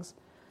doing things?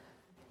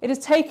 It has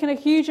taken a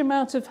huge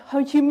amount of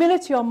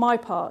humility on my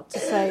part to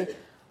say,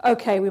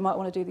 okay, we might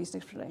want to do these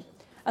differently.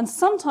 And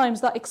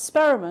sometimes that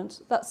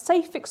experiment, that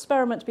safe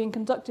experiment being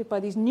conducted by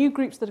these new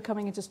groups that are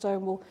coming into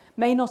Stonewall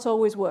may not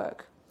always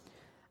work.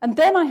 And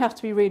then I have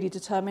to be really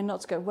determined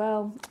not to go,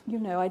 well,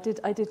 I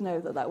did know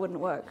that wouldn't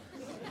work.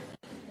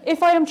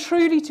 If I am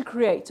truly to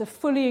create a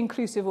fully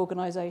inclusive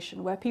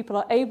organisation where people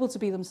are able to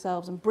be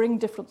themselves and bring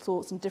different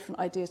thoughts and different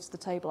ideas to the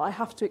table, I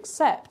have to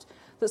accept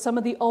that some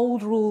of the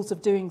old rules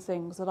of doing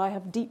things that I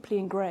have deeply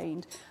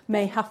ingrained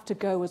may have to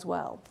go as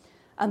well.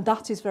 And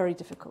that is very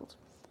difficult.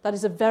 That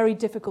is a very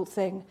difficult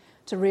thing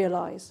to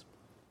realise.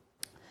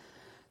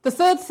 The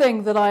third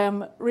thing that I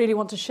really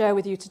want to share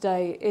with you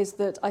today is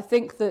that I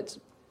think that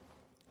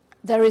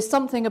there is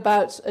something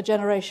about a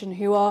generation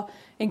who are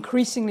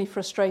increasingly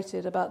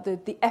frustrated about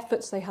the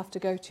efforts they have to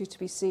go to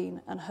be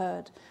seen and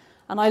heard.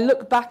 And I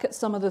look back at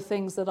some of the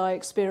things that I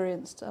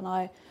experienced and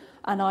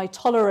I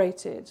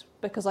tolerated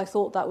because I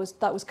thought that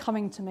was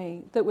coming to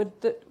me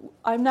that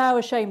I'm now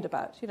ashamed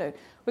about.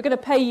 We're going to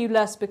pay you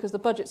less because the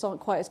budgets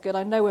aren't quite as good.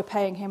 I know we're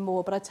paying him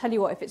more, but I tell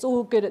you what, if it's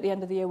all good at the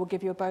end of the year, we'll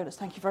give you a bonus.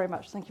 Thank you very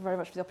much. Thank you very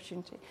much for the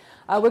opportunity.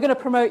 We're going to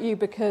promote you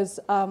because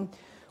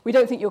We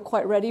don't think you're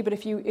quite ready, but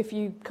if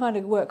you kind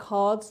of work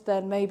hard,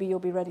 then maybe you'll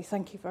be ready.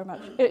 Thank you very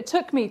much. It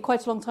took me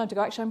quite a long time to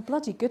go, actually, I'm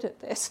bloody good at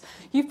this.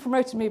 You've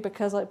promoted me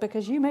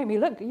because you make me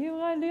look,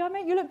 I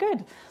make you look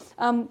good.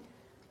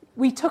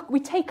 We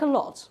take a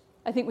lot.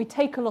 I think we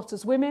take a lot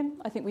as women.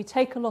 I think we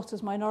take a lot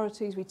as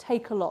minorities. We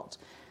take a lot,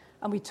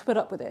 and we put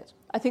up with it.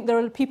 I think there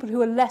are people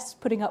who are less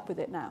putting up with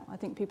it now. I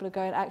think people are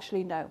going,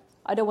 actually, no,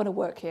 I don't want to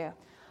work here.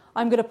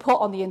 I'm going to put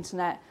on the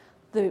internet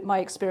my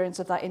experience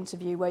of that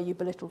interview where you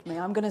belittled me.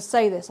 I'm going to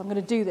say this, I'm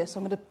going to do this,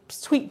 I'm going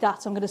to tweet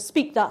that, I'm going to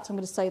speak that, I'm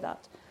going to say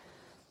that.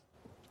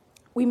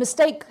 We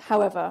mistake,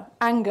 however,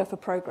 anger for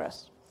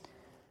progress.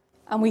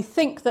 And we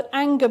think that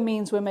anger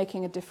means we're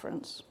making a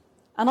difference.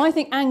 And I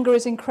think anger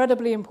is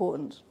incredibly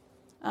important.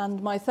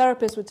 And my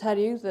therapist would tell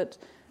you that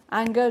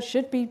anger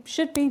should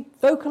be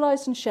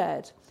vocalized and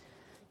shared.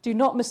 Do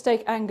not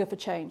mistake anger for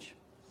change.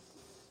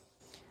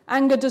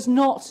 Anger does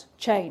not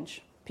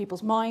change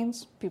people's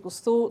minds, people's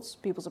thoughts,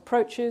 people's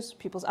approaches,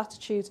 people's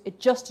attitudes. It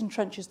just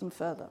entrenches them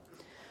further.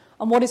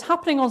 And what is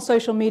happening on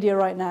social media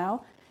right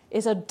now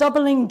is a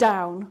doubling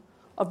down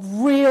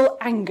of real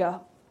anger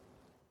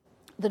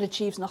that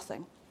achieves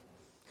nothing.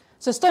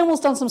 So Stonewall's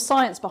done some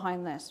science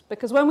behind this,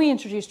 because when we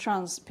introduced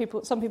trans,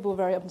 some people were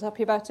very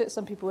happy about it,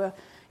 some people were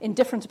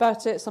indifferent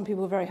about it, some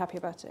people were very happy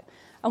about it.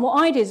 And what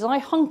I did is I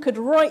hunkered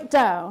right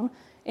down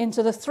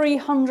into the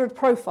 300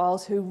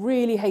 profiles who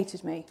really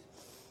hated me.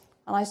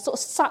 And I sort of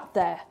sat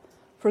there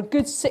for a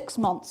good 6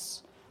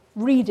 months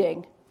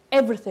reading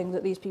everything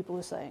that these people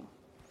were saying.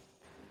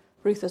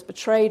 Ruth has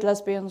betrayed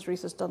lesbians,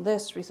 Ruth has done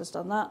this, Ruth has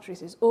done that,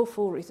 Ruth is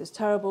awful, Ruth is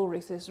terrible,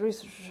 Ruth. And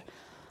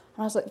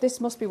I was like,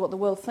 this must be what the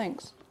world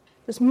thinks.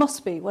 This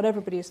must be what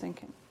everybody is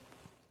thinking.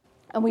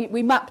 And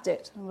we mapped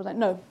it. And we're like,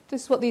 no,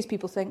 this is what these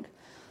people think.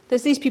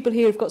 There's these people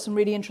here who've got some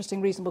really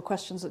interesting, reasonable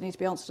questions that need to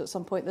be answered at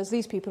some point. There's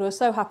these people who are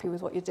so happy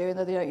with what you're doing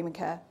that they don't even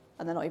care,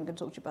 and they're not even going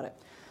to talk to you about it.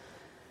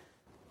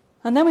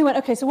 And then we went,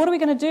 okay, so what are we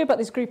going to do about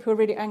this group who are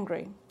really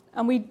angry?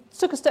 And we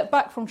took a step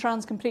back from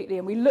trans completely,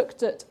 and we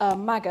looked at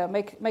MAGA,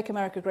 Make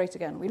America Great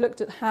Again. We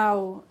looked at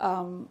how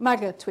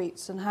MAGA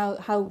tweets and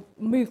how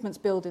movements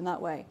build in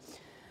that way.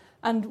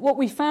 And what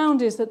we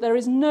found is that there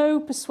is no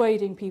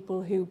persuading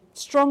people who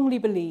strongly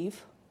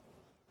believe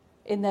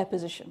in their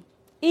position.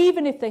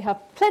 Even if they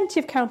have plenty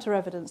of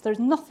counter-evidence, there's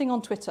nothing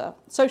on Twitter,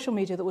 social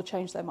media, that will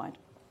change their mind.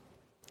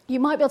 You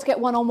might be able to get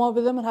one-on-one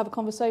with them and have a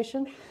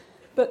conversation,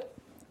 but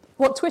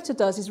what Twitter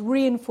does is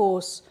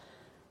reinforce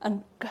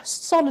and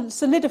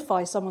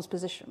solidify someone's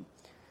position.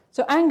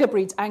 So anger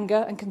breeds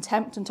anger and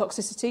contempt and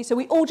toxicity, so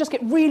we all just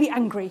get really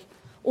angry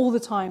all the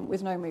time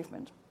with no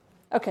movement.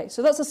 Okay,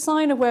 so that's a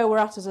sign of where we're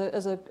at as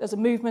a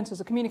movement, as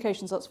a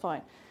communications, that's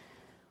fine.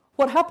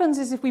 What happens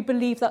is if we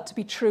believe that to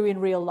be true in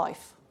real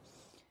life.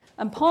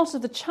 And part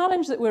of the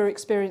challenge that we're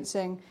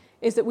experiencing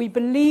is that we're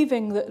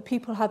believing that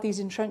people have these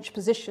entrenched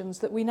positions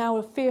that we now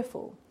are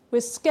fearful.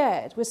 We're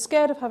scared. We're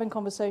scared of having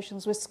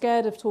conversations. We're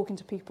scared of talking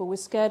to people. We're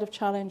scared of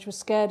challenge. We're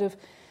scared of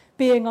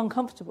being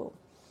uncomfortable.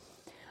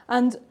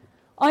 And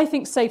I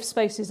think safe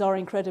spaces are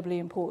incredibly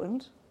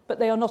important, but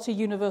they are not a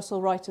universal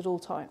right at all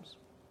times.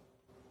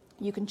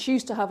 You can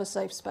choose to have a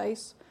safe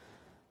space,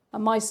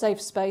 and my safe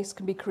space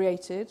can be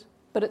created,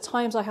 but at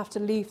times I have to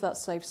leave that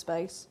safe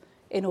space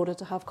in order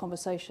to have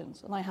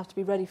conversations, and I have to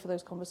be ready for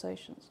those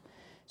conversations.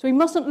 So we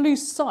mustn't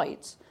lose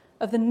sight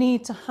of the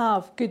need to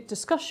have good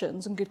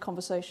discussions and good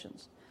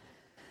conversations.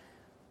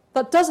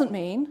 That doesn't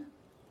mean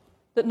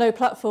that no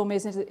platform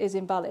is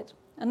invalid.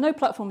 And no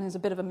platform is a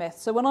bit of a myth.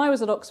 So when I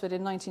was at Oxford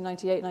in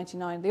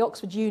 1998-99, the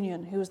Oxford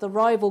Union, who was the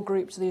rival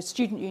group to the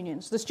student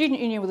unions, the student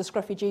union with the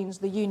scruffy jeans,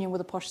 the union with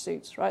the posh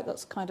suits, right?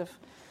 That's kind of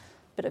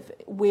a bit of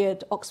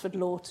weird Oxford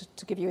law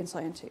to give you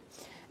insight into.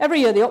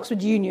 Every year, the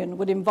Oxford Union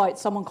would invite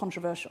someone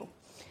controversial.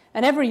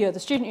 And every year, the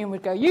student union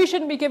would go, you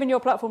shouldn't be giving your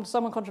platform to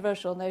someone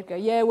controversial. And they'd go,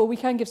 yeah, well, we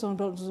can give someone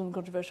platform to someone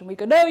controversial. And we'd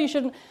go, no, you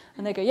shouldn't.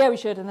 And they'd go, yeah, we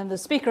should. And then the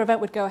speaker event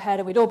would go ahead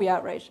and we'd all be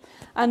outraged.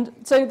 And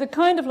so the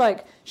kind of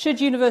like,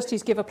 should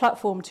universities give a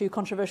platform to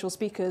controversial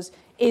speakers?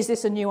 Is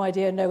this a new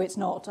idea? No, it's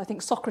not. I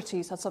think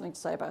Socrates had something to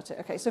say about it.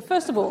 Okay, so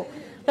first of all,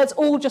 let's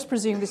all just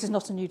presume this is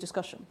not a new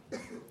discussion.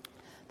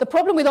 The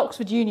problem with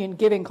Oxford Union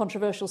giving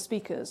controversial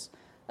speakers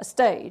a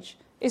stage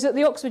is that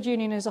the Oxford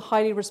Union is a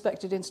highly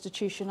respected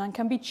institution and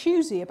can be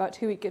choosy about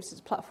who it gives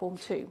its platform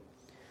to.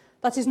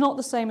 That is not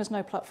the same as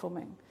no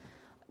platforming.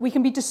 We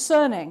can be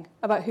discerning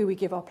about who we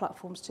give our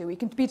platforms to. We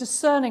can be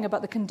discerning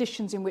about the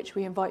conditions in which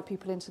we invite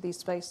people into these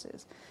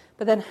spaces.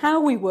 But then how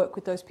we work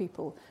with those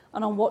people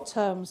and on what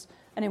terms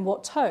and in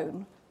what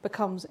tone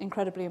becomes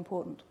incredibly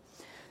important.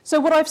 So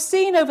what I've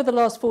seen over the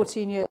last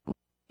 14 years,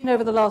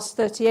 over the last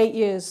 38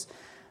 years,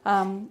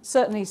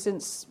 certainly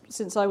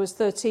since I was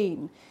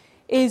 13,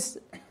 is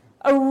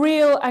a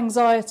real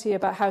anxiety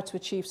about how to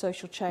achieve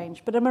social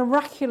change, but a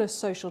miraculous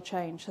social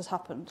change has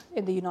happened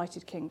in the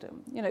United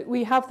Kingdom. You know,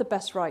 we have the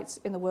best rights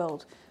in the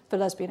world for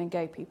lesbian and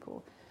gay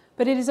people,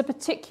 but it is a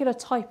particular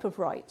type of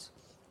right.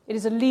 It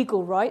is a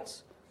legal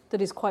right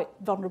that is quite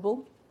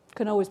vulnerable,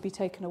 can always be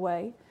taken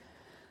away,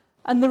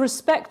 and the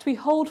respect we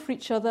hold for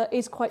each other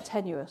is quite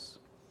tenuous.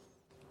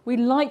 We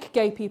like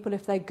gay people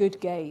if they're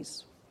good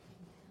gays.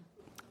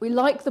 We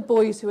like the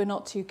boys who are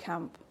not too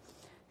camp,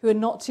 who are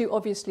not too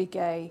obviously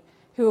gay,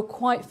 who are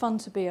quite fun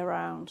to be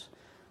around,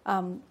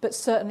 but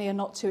certainly are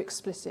not too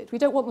explicit. We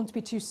don't want them to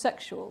be too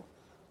sexual.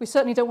 We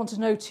certainly don't want to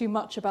know too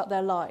much about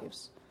their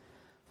lives.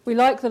 We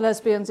like the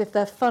lesbians if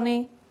they're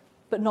funny,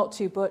 but not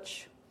too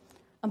butch.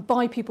 And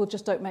bi people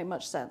just don't make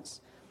much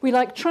sense. We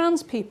like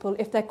trans people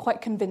if they're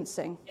quite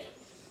convincing.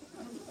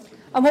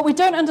 And what we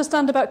don't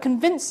understand about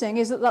convincing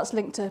is that that's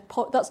linked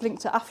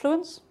to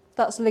affluence,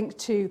 that's linked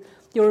to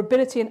your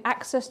ability and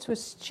access to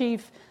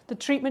achieve the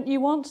treatment you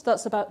want.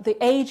 That's about the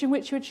age in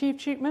which you achieve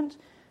treatment.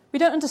 We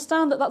don't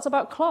understand that that's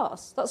about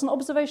class. That's an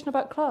observation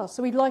about class.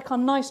 So we like our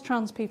nice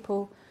trans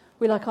people.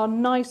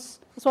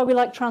 That's why we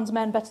like trans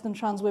men better than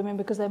trans women,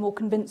 because they're more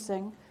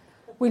convincing.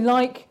 We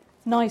like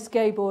nice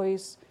gay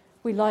boys.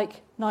 We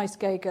like nice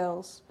gay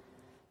girls.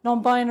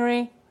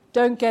 Non-binary,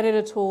 don't get it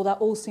at all. That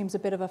all seems a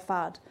bit of a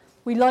fad.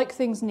 We like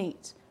things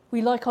neat.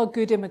 We like our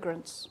good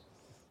immigrants.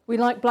 We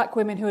like black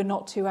women who are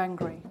not too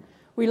angry.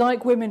 We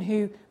like women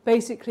who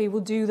basically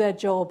will do their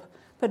job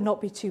but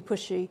not be too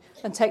pushy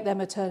and take their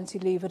maternity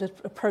leave at an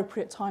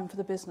appropriate time for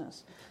the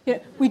business.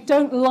 We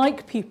don't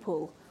like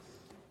people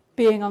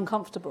being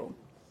uncomfortable.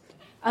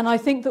 And I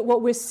think that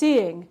what we're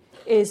seeing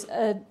is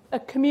a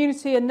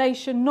community, a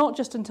nation, not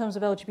just in terms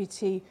of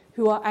LGBT,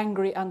 who are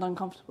angry and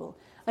uncomfortable.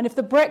 And if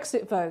the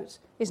Brexit vote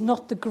is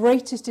not the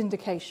greatest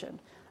indication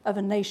of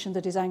a nation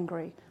that is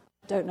angry,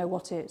 I don't know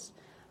what is.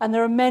 And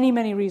there are many,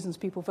 many reasons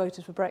people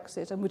voted for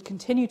Brexit and would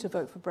continue to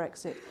vote for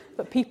Brexit,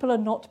 but people are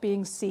not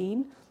being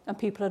seen and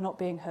people are not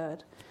being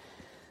heard.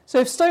 So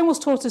if Stonewall's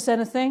taught us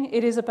anything,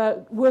 it is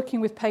about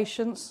working with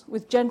patience,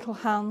 with gentle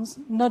hands,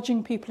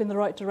 nudging people in the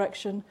right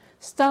direction,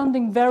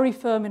 standing very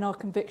firm in our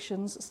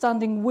convictions,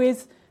 standing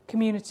with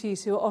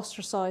communities who are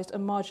ostracised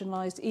and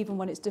marginalised even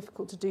when it's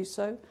difficult to do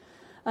so.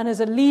 And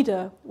as a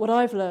leader, what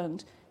I've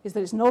learned is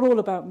that it's not all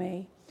about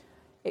me.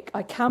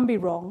 I can be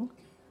wrong.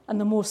 And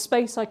the more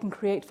space I can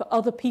create for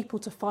other people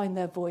to find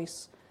their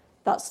voice,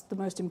 that's the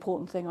most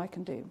important thing I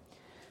can do.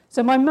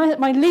 So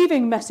my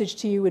leaving message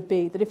to you would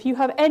be that if you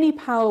have any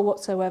power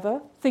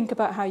whatsoever, think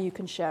about how you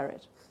can share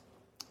it.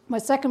 My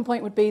second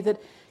point would be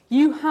that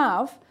you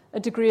have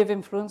a degree of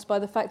influence by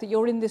the fact that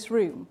you're in this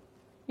room.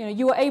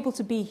 You are able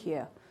to be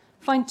here.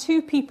 Find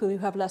 2 people who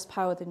have less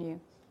power than you.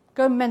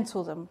 Go and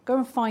mentor them. Go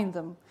and find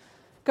them.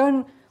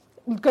 Go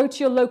to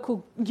your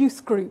local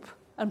youth group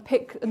and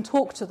pick and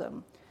talk to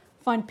them.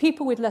 Find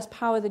people with less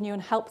power than you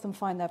and help them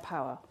find their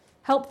power.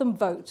 Help them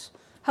vote.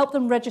 Help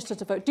them register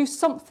to vote. Do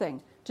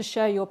something to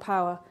share your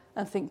power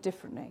and think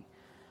differently.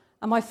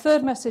 And my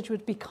third message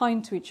would be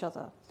kind to each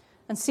other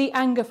and see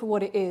anger for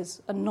what it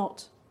is and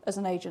not as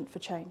an agent for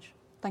change.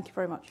 Thank you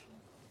very much.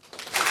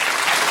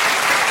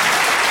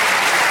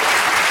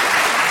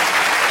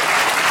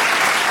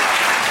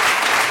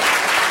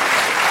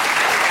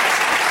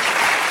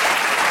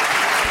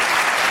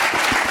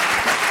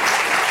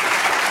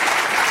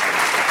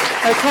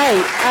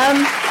 Okay.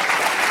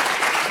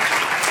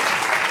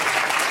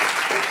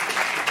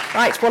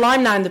 Right, well,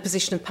 I'm now in the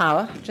position of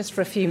power, just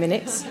for a few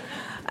minutes.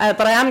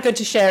 But I am going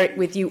to share it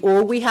with you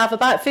all. We have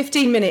about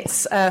 15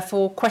 minutes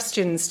for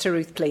questions to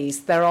Ruth,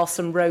 please. There are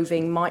some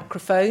roving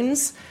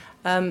microphones.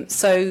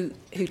 So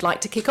who'd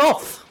like to kick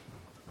off?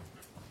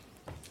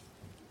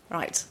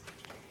 Right.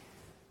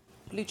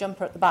 Blue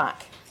jumper at the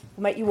back.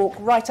 We'll make you walk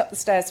right up the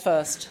stairs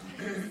first.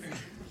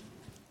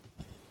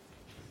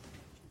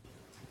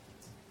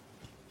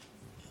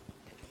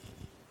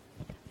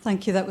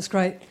 Thank you, that was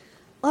great.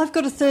 I've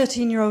got a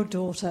 13-year-old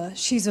daughter.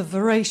 She's a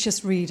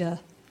voracious reader.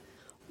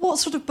 What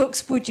sort of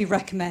books would you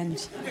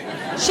recommend?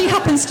 She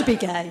happens to be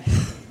gay.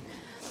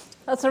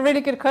 That's a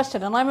really good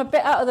question, and I'm a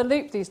bit out of the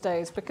loop these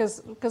days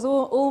because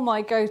all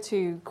my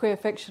go-to queer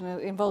fiction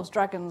involves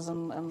dragons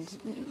and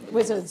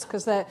wizards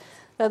because they're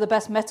the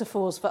best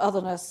metaphors for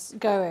otherness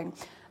going.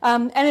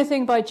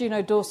 Anything by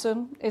Juno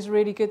Dawson is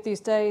really good these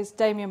days.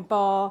 Damien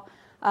Barr.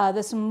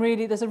 There's a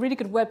really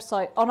good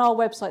website. On our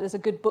website, there's a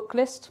good book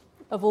list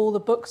of all the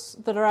books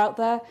that are out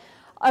there.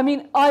 I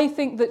mean, I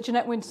think that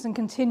Jeanette Winterson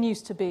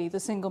continues to be the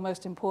single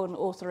most important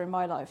author in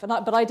my life.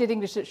 But I did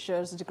English literature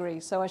as a degree,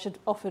 so I should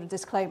offer a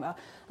disclaimer.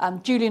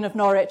 Julian of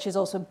Norwich is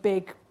also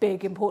big,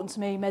 important to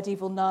me.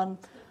 Medieval nun.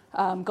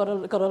 Got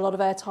a lot of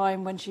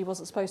airtime when she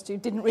wasn't supposed to.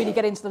 Didn't really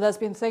get into the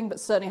lesbian thing, but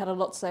certainly had a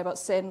lot to say about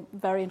sin.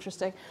 Very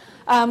interesting.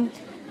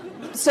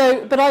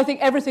 But I think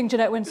everything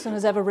Jeanette Winterson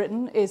has ever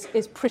written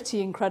is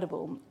pretty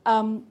incredible.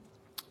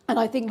 And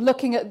I think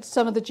looking at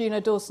some of the Juno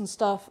Dawson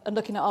stuff and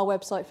looking at our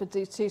website for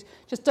DTs,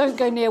 just don't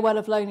go near Well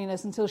of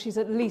Loneliness until she's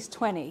at least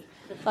 20.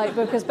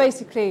 Because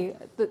basically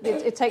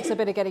it takes a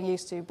bit of getting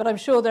used to. But I'm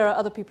sure there are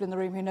other people in the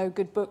room who know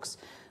good books,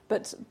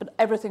 but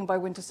everything by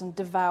Winterson,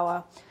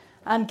 devour.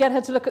 And get her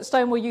to look at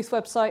Stonewall Youth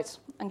website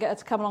and get her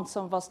to come along to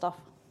some of our stuff.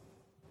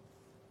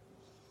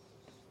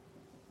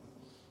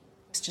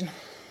 Question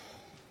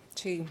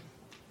 2.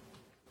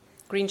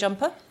 Green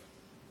jumper.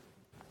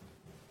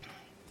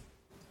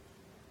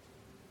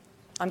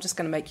 I'm just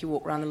going to make you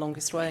walk around the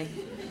longest way.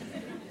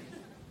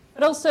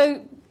 But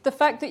also, the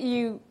fact that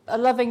you are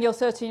loving your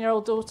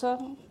 13-year-old daughter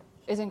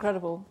is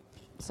incredible.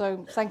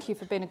 So thank you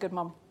for being a good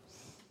mum.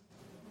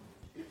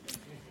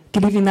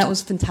 Good evening, that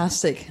was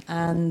fantastic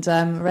and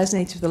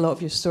resonated with a lot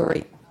of your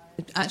story.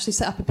 I actually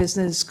set up a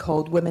business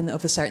called Women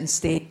of a Certain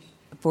Stage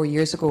 4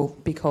 years ago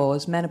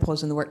because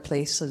menopause in the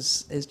workplace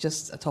is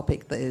just a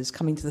topic that is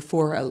coming to the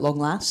fore at long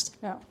last,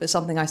 but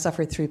something I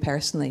suffered through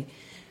personally.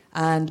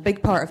 And a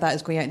big part of that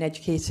is going out and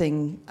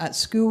educating at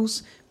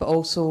schools, but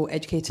also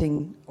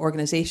educating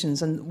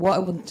organisations. And what I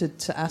wanted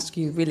to ask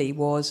you really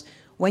was,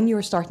 when you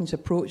were starting to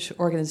approach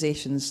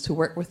organisations to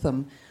work with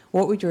them,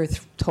 what would your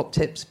top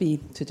tips be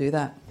to do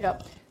that?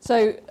 Yep.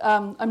 So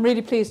I'm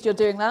really pleased you're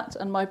doing that,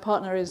 and my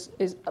partner is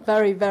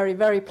very, very,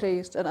 very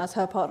pleased, and as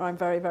her partner, I'm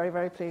very, very,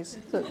 very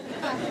pleased that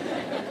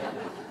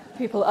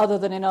people other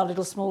than in our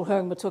little small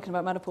home are talking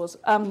about menopause.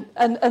 And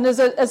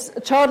as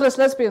childless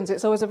lesbians,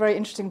 it's always a very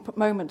interesting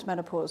moment,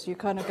 menopause. You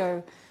kind of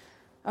go,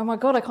 oh my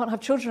God, I can't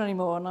have children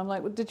anymore. And I'm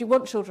like, well, did you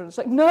want children? It's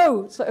like,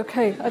 no. It's like,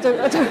 okay, I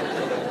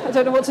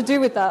don't know what to do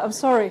with that. I'm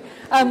sorry.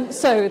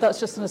 So that's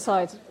just an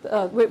aside.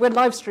 We're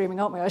live streaming,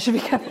 aren't we? I should be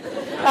careful.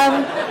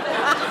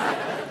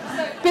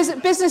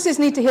 Businesses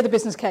need to hear the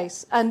business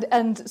case,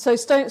 and so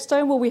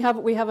Stonewall, we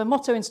have a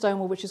motto in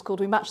Stonewall which is called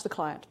 "We match the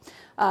client."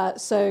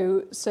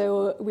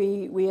 So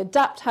we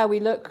adapt how we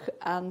look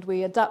and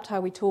we adapt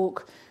how we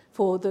talk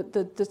for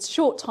the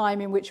short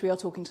time in which we are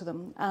talking to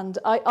them. And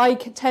I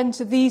tend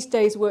to these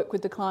days work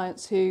with the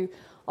clients who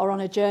are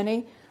on a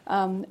journey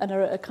and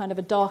are at a kind of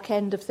a dark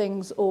end of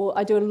things. Or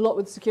I do a lot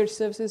with security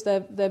services.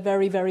 They're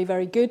very, very,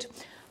 very good,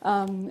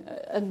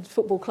 and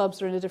football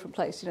clubs are in a different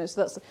place. So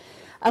that's.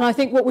 And I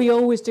think what we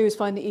always do is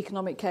find the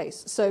economic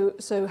case.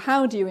 So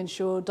how do you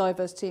ensure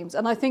diverse teams?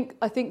 And I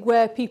think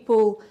where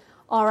people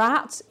are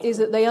at is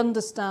that they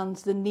understand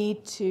the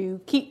need to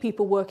keep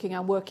people working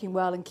and working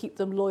well and keep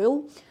them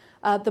loyal.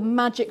 The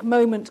magic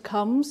moment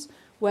comes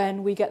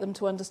when we get them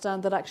to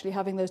understand that actually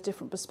having those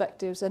different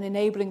perspectives and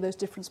enabling those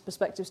different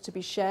perspectives to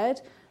be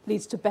shared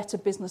leads to better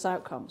business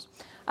outcomes.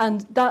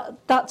 And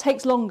that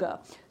takes longer.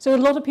 So a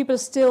lot of people are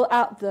still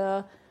at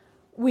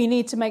we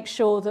need to make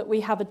sure that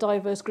we have a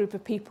diverse group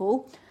of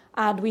people,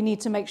 and we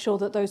need to make sure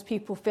that those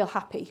people feel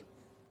happy.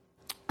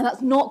 And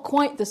that's not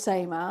quite the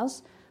same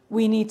as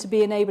we need to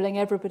be enabling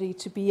everybody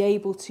to be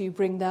able to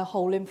bring their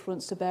whole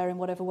influence to bear in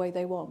whatever way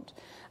they want.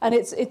 And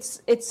it's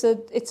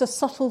a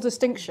subtle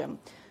distinction,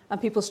 and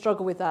people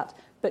struggle with that.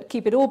 But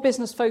keep it all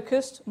business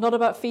focused, not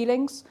about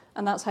feelings,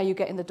 and that's how you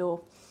get in the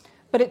door.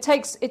 But it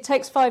takes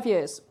 5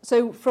 years.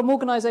 So from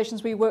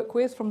organisations we work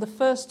with, from the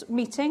first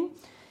meeting,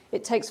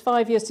 it takes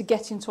 5 years to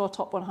get into our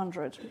top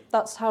 100.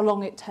 That's how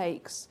long it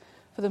takes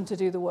for them to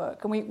do the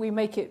work. And we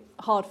make it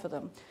hard for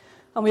them.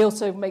 And we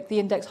also make the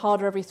index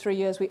harder every 3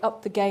 years. We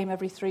up the game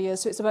every 3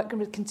 years. So it's about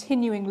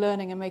continuing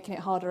learning and making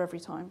it harder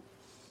every time.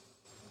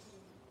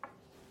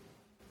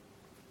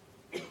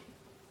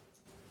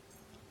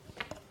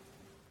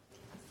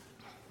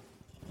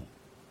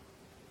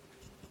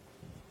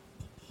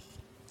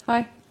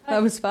 Hi,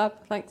 that was fab.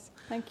 Thanks.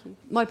 Thank you.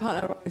 My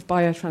partner arrived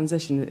by a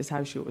transition, is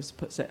how she always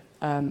puts it.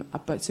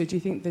 But so do you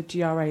think the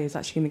GRA is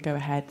actually going to go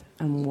ahead,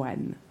 and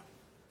when?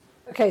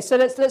 Okay, so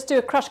let's do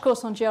a crash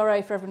course on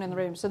GRA for everyone in the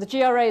room. So the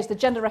GRA is the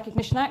Gender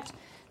Recognition Act.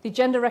 The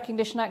Gender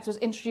Recognition Act was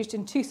introduced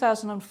in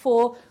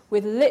 2004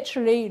 with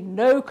literally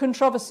no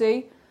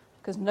controversy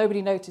because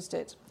nobody noticed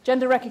it.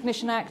 Gender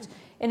Recognition Act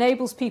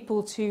enables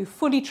people to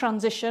fully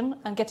transition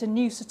and get a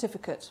new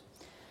certificate.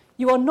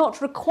 You are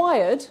not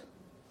required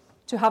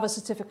to have a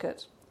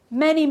certificate.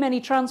 Many, many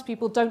trans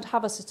people don't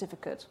have a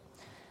certificate.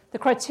 The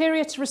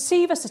criteria to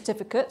receive a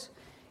certificate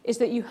is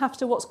that you have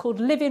to what's called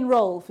live-in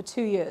role for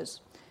 2 years.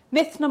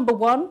 Myth number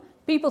one,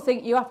 people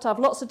think you have to have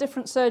lots of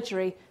different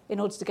surgery in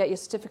order to get your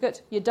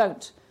certificate. You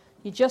don't.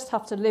 You just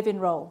have to live in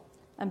role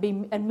and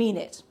mean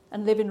it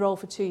and live in role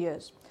for 2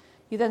 years.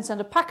 You then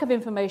send a pack of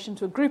information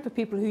to a group of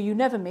people who you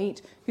never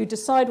meet who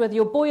decide whether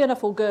you're boy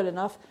enough or girl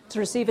enough to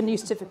receive a new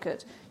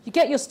certificate. You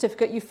get your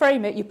certificate, you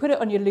frame it, you put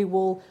it on your loo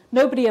wall,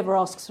 nobody ever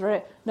asks for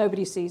it,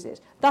 nobody sees it.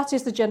 That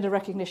is the Gender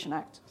Recognition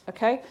Act,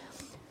 okay?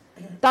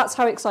 That's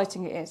how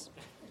exciting it is.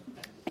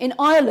 In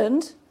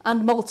Ireland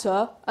and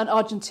Malta and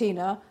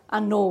Argentina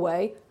and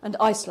Norway and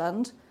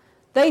Iceland,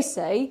 they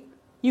say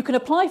you can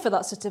apply for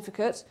that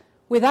certificate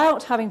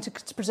without having to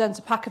present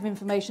a pack of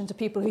information to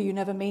people who you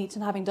never meet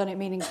and having done it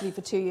meaningfully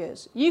for 2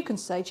 years. You can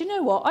say, do you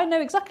know what? I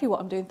know exactly what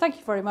I'm doing. Thank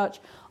you very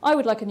much. I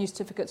would like a new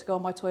certificate to go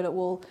on my toilet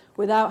wall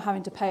without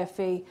having to pay a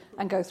fee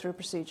and go through a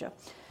procedure.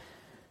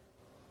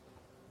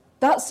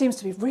 That seems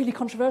to be really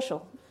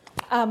controversial.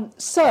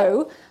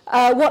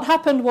 What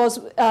happened was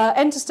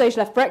Enter Stage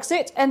left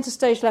Brexit. Enter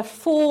Stage left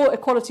 4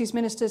 equalities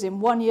ministers in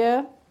 1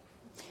 year.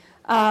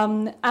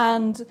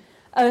 And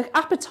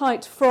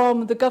appetite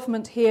from the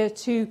government here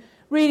to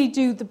really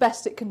do the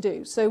best it can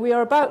do. So we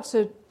are about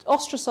to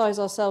ostracise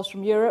ourselves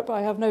from Europe.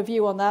 I have no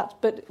view on that,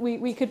 but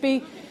we could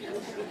be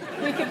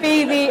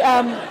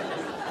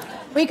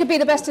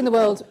the best in the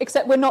world,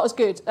 except we're not as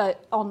good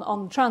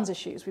on trans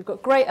issues. We've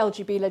got great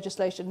LGB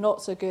legislation,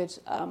 not so good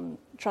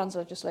trans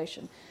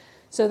legislation.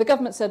 So the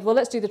government said, well,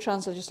 let's do the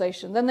trans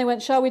legislation. Then they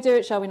went, shall we do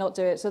it, shall we not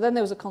do it? So then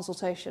there was a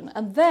consultation.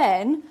 And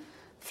then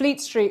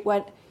Fleet Street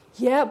went,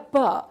 Yeah,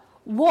 but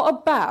what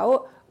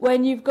about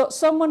when you've got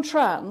someone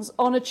trans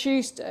on a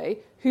Tuesday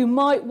who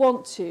might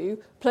want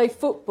to play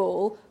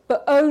football,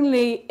 but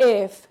only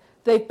if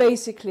they've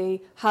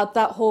basically had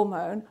that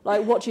hormone?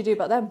 Like, what do you do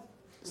about them?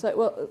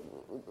 So,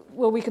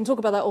 well, we can talk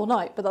about that all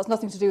night, but that's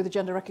nothing to do with the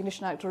Gender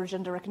Recognition Act or a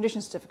Gender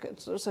Recognition Certificate,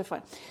 so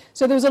fine.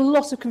 So there was a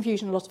lot of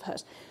confusion, a lot of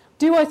hurt.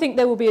 Do I think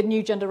there will be a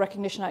new Gender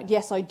Recognition Act?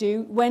 Yes, I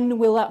do. When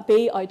will that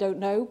be? I don't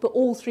know, but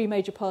all three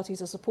major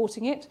parties are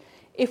supporting it.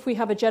 If we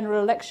have a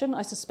general election,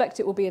 I suspect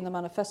it will be in the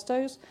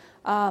manifestos,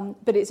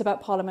 but it's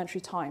about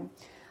parliamentary time.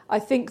 I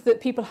think that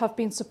people have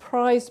been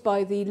surprised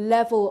by the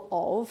level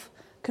of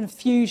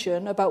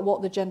confusion about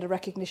what the Gender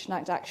Recognition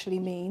Act actually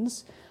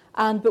means.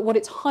 But what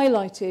it's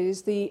highlighted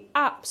is the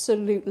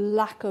absolute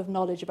lack of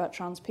knowledge about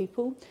trans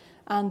people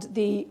and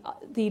the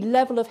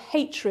level of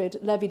hatred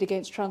levied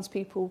against trans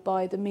people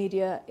by the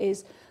media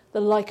is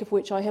the like of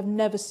which I have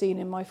never seen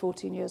in my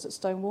 14 years at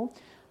Stonewall.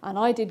 And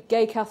I did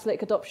gay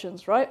Catholic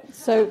adoptions, right?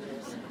 So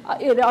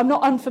I'm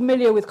not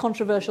unfamiliar with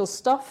controversial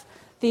stuff.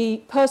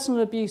 The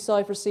personal abuse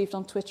I've received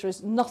on Twitter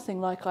is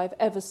nothing like I've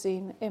ever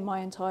seen in my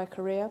entire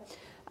career.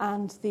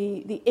 And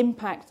the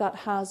impact that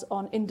has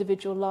on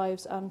individual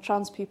lives and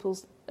trans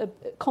people's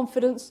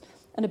confidence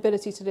and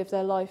ability to live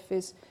their life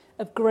is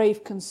of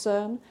grave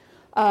concern.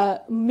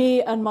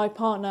 Me and my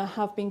partner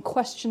have been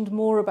questioned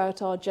more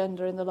about our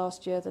gender in the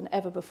last year than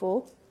ever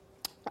before.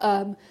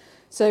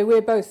 So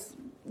we're both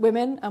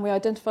women and we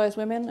identify as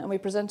women and we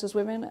present as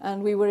women,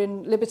 and we were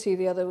in Liberty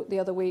the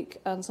other week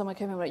and someone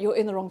came in and went, "You're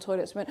in the wrong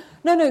toilets." We went,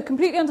 no,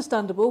 completely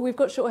understandable, we've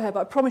got short hair, but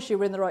I promise you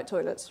we're in the right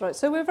toilets, right?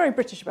 So we're very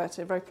British about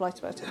it, very polite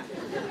about it.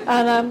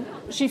 And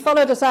she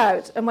followed us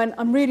out and went,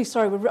 "I'm really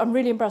sorry, I'm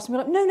really embarrassed." And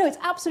we're like, no, it's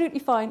absolutely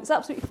fine,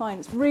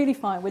 it's really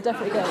fine, we're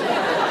definitely going.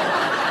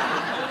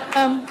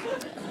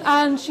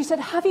 And she said,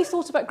 "Have you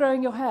thought about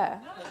growing your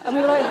hair?" And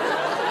we were like...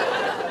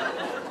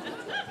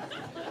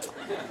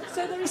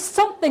 So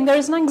there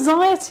is an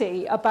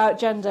anxiety about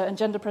gender and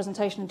gender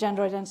presentation and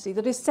gender identity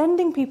that is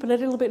sending people a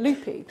little bit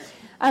loopy.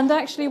 And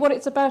actually what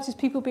it's about is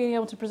people being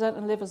able to present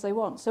and live as they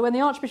want. So when the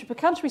Archbishop of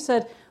Canterbury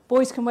said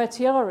boys can wear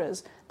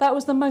tiaras, that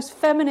was the most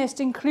feminist,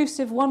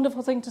 inclusive,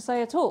 wonderful thing to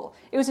say at all.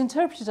 It was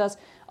interpreted as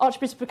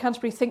Archbishop of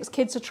Canterbury thinks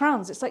kids are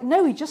trans. It's like,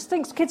 no, he just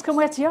thinks kids can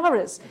wear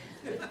tiaras.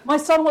 My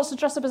son wants to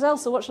dress up as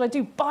Elsa. What shall I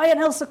do? Buy an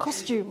Elsa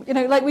costume. You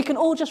know, like we can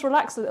all just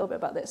relax a little bit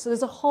about this. So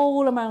there's a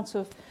whole amount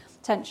of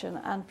tension,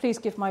 and please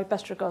give my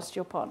best regards to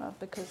your partner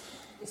because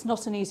it's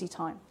not an easy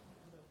time.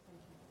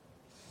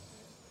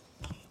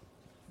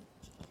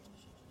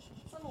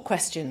 Some more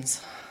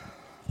questions.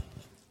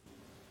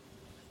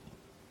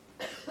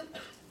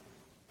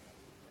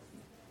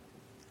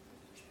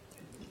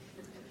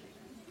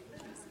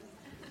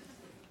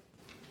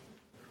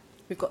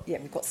 We've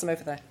got some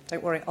over there.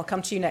 Don't worry, I'll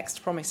come to you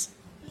next, promise.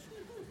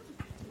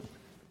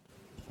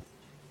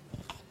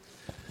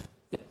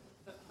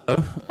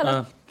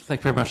 Hello.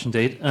 Thank you very much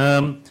indeed.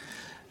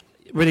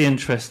 Really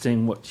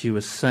interesting what you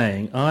were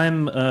saying.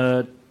 I'm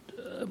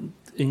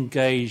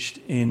engaged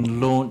in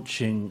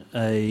launching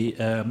a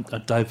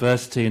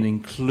diversity and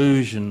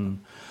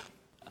inclusion,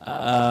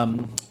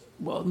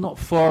 well, not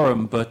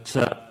forum, but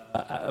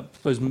I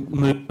suppose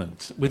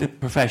movement within the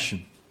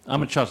profession.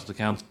 I'm a chartered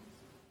accountant,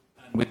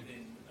 and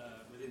within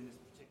this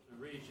particular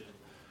region,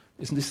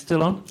 isn't this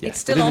still on? It's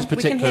still on. Within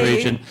this particular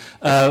region,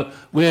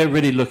 we're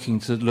really looking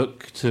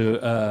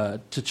to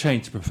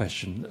change the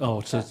profession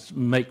or to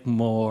make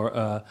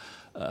more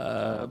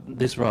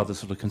this rather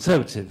sort of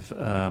conservative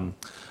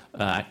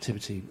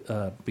activity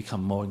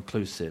become more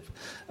inclusive.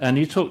 And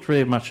you talked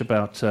really much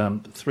about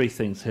three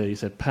things here. You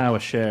said power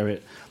share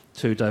it.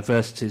 To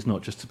diversity is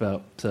not just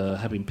about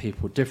having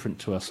people different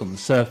to us on the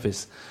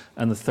surface,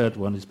 and the third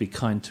one is be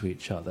kind to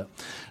each other.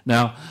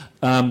 Now,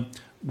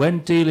 when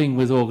dealing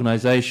with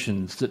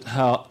organisations that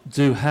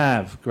do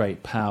have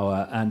great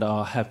power and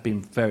have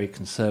been very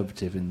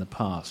conservative in the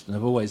past and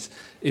have always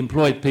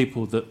employed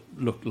people that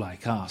look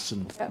like us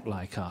and think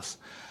like us,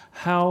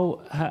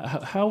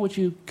 how would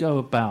you go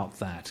about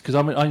that? Because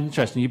I'm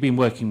interested. You've been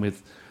working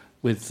with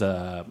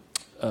the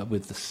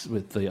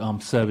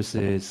armed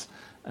services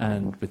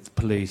and with the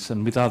police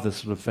and with other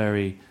sort of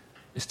very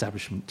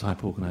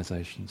establishment-type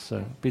organisations. So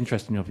it'd be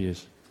interested in your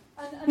views.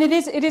 And it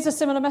is a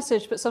similar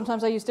message, but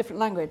sometimes I use different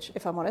language,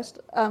 if I'm honest.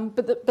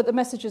 But the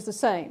message is the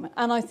same.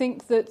 And I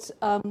think that,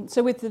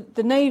 so with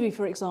the Navy,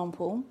 for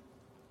example,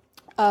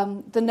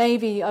 the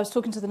Navy, I was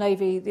talking to the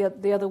Navy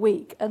the other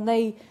week, and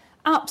they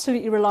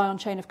absolutely rely on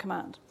chain of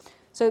command.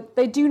 So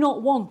they do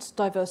not want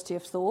diversity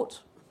of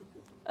thought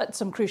at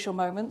some crucial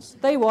moments.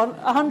 They want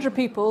 100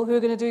 people who are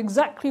going to do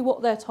exactly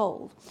what they're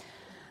told.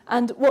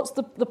 And what's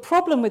the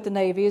problem with the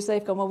Navy is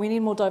they've gone, well, we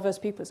need more diverse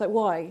people. It's like,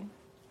 why?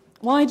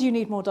 Why do you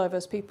need more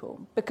diverse people?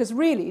 Because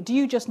really, do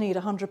you just need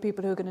 100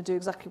 people who are going to do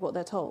exactly what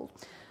they're told?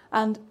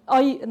 And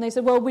they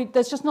said, well,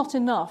 there's just not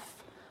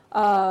enough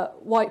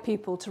white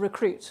people to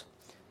recruit.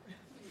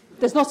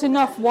 There's not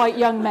enough white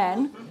young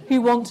men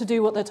who want to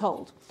do what they're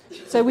told.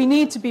 So we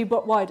need to be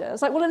wider.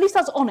 It's like, well, at least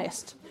that's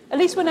honest. At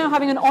least we're now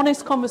having an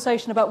honest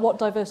conversation about what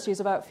diversity is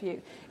about for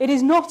you. It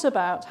is not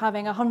about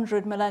having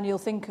 100 millennial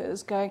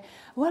thinkers going,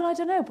 well, I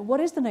don't know, but what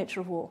is the nature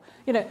of war?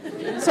 You know,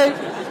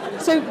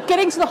 so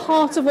getting to the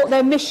heart of what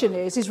their mission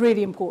is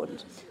really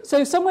important.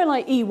 So somewhere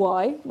like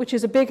EY, which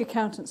is a big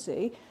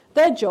accountancy,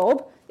 their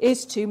job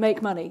is to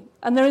make money.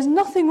 And there is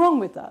nothing wrong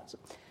with that.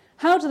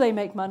 How do they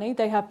make money?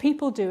 They have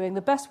people doing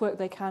the best work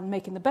they can,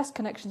 making the best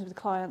connections with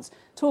clients,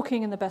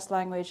 talking in the best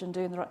language and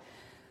doing the right...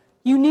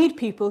 You need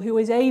people who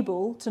is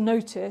able to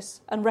notice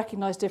and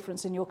recognise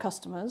difference in your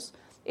customers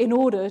in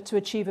order to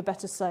achieve a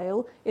better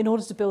sale, in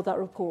order to build that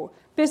rapport.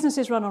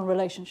 Businesses run on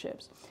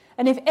relationships.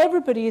 And if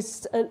everybody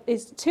is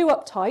too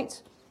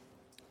uptight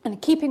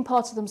and keeping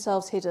parts of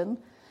themselves hidden,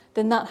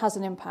 then that has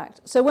an impact.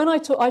 So when I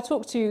do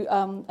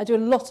a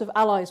lot of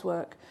allies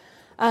work,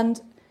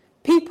 and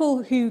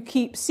people who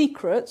keep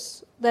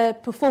secrets, their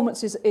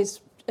performance is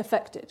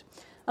affected.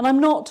 And I'm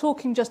not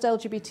talking just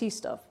LGBT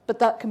stuff, but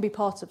that can be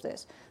part of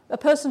this. A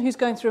person who's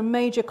going through a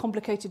major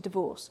complicated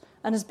divorce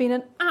and has been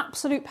an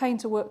absolute pain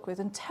to work with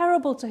and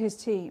terrible to his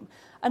team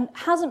and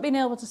hasn't been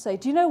able to say,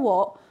 do you know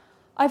what?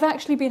 I've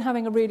actually been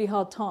having a really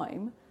hard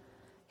time.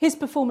 His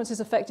performance is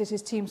affected,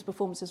 his team's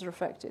performances are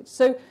affected.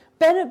 So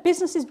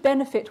businesses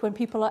benefit when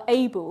people are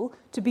able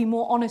to be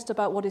more honest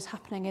about what is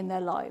happening in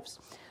their lives.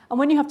 And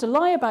when you have to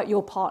lie about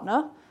your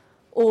partner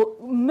or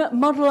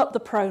muddle up the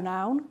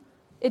pronoun,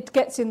 it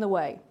gets in the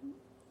way.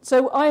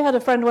 So I had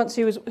a friend once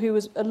who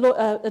was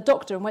a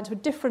doctor and went to a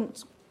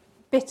different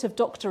bit of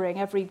doctoring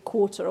every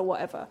quarter or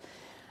whatever.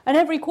 And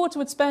every quarter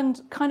would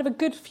spend kind of a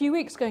good few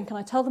weeks going, can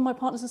I tell them my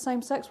partner's the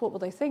same sex? What will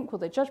they think? Will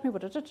they judge me?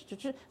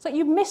 It's like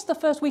you've missed the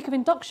first week of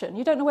induction.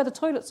 You don't know where the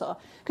toilets are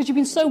because you've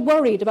been so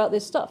worried about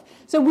this stuff.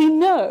 So we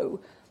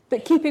know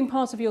that keeping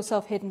part of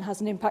yourself hidden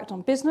has an impact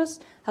on business,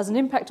 has an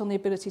impact on the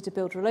ability to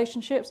build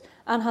relationships,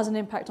 and has an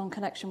impact on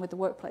connection with the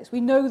workplace.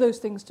 We know those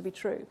things to be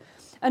true.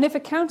 And if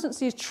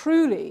accountancy is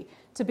truly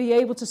to be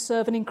able to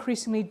serve an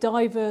increasingly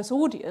diverse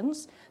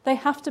audience, they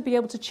have to be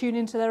able to tune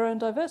into their own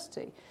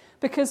diversity.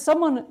 Because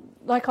someone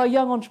like our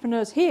young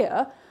entrepreneurs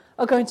here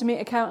are going to meet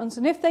accountants,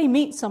 and if they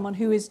meet someone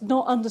who is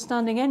not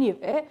understanding any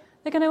of it,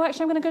 they're going to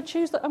actually, I'm going to go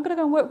choose that. I'm going to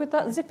go and work with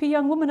that zippy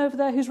young woman over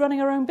there who's running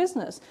her own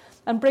business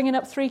and bringing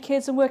up 3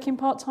 kids and working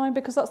part-time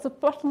because that's the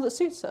button that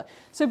suits her.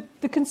 So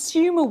the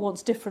consumer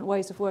wants different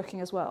ways of working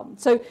as well.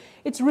 So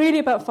it's really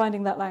about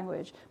finding that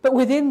language. But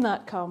within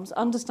that comes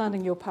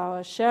understanding your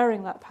power,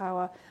 sharing that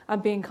power,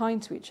 and being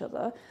kind to each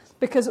other.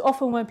 Because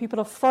often when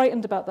people are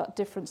frightened about that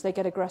difference, they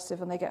get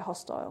aggressive and they get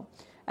hostile.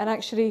 And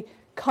actually,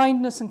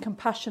 kindness and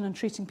compassion and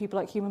treating people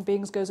like human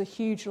beings goes a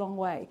huge, long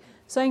way.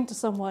 Saying to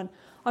someone,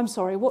 I'm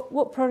sorry,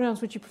 what pronouns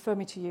would you prefer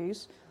me to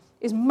use,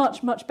 is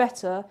much, much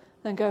better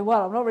than going,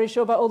 well, I'm not really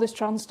sure about all this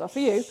trans stuff,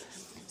 are you?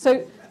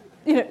 So,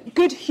 you know,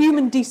 good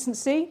human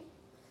decency,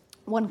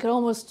 one can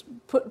almost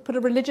put a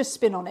religious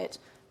spin on it.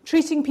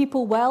 Treating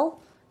people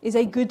well is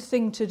a good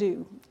thing to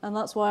do, and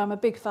that's why I'm a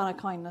big fan of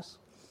kindness.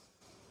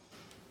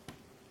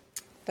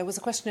 There was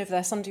a question over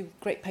there, somebody with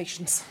great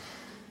patience.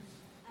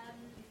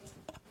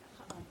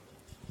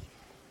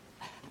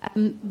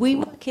 We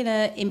work in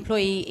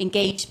employee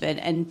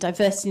engagement, and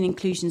diversity and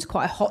inclusion is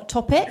quite a hot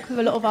topic with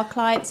a lot of our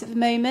clients at the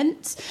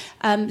moment.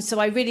 So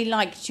I really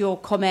liked your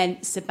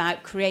comments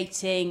about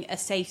creating a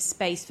safe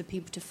space for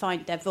people to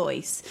find their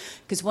voice,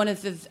 because one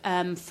of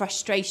the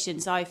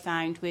frustrations I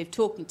found with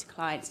talking to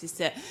clients is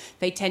that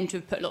they tend to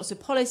have put lots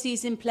of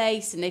policies in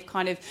place and they've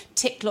kind of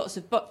ticked lots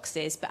of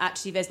boxes, but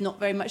actually there's not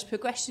very much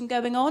progression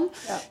going on.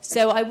 Yeah.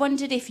 So I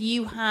wondered if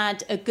you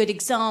had a good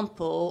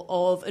example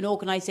of an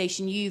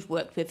organisation you've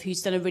worked with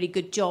who's done a really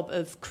good job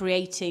of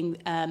creating,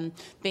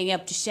 being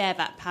able to share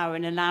that power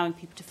and allowing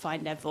people to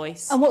find their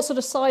voice. And what sort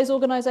of size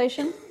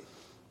organisation?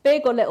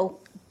 Big or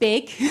little?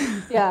 Big.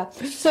 Yeah.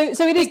 So it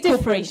big is different.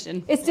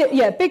 Corporation. It's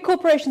big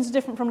corporations are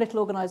different from little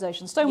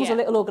organisations. Stonewall's a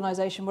little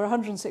organisation. We're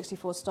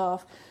 164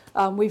 staff.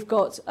 We've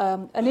got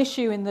an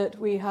issue in that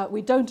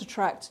we don't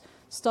attract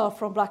staff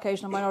from black,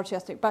 Asian and minority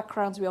ethnic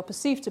backgrounds. We are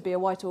perceived to be a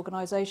white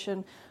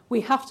organisation.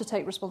 We have to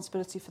take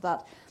responsibility for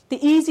that.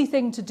 The easy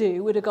thing to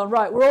do would have gone,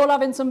 right, we're all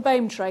having some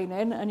BAME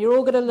training and you're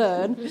all going to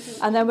learn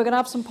and then we're going to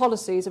have some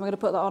policies and we're going to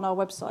put that on our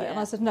website. Yeah. And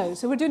I said, no.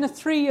 So we're doing a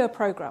 3-year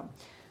programme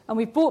and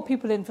we've brought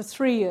people in for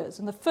 3 years.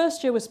 And the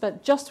first year was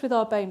spent just with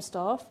our BAME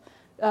staff,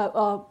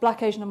 our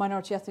black, Asian and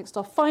minority ethnic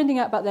staff, finding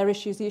out about their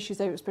issues, the issues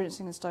they were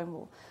experiencing in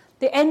Stonewall.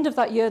 The end of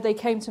that year, they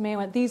came to me and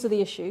went, these are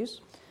the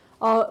issues.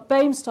 Our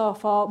BAME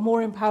staff are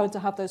more empowered to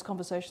have those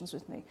conversations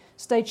with me.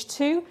 Stage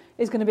 2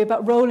 is going to be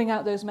about rolling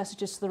out those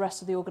messages to the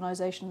rest of the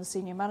organisation and the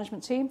senior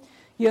management team.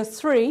 Year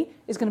 3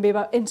 is going to be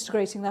about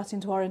integrating that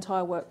into our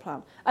entire work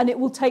plan. And it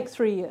will take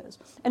 3 years.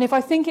 And if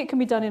I think it can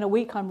be done in a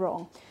week, I'm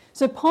wrong.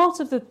 So part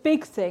of the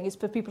big thing is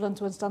for people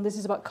to understand this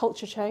is about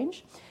culture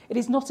change. It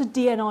is not a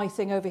D&I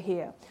thing over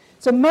here.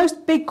 So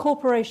most big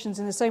corporations,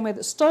 in the same way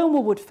that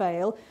Stonewall would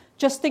fail,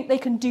 just think they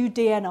can do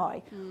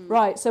D&I.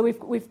 Right, so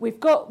we've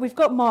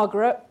got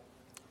Margaret.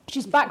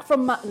 She's back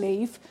from mat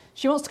leave.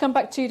 She wants to come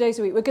back 2 days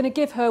a week. We're going to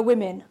give her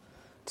women.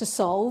 to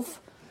solve.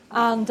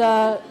 And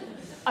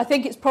I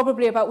think it's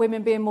probably about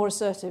women being more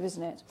assertive,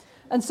 isn't it?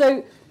 And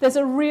so there's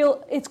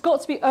it's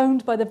got to be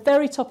owned by the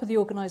very top of the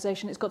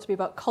organisation. It's got to be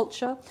about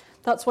culture.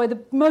 That's why the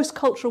most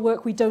cultural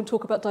work, we don't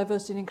talk about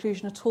diversity and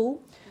inclusion at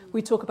all.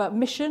 We talk about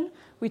mission,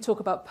 we talk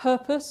about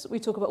purpose, we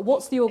talk about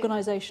what's the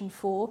organisation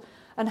for,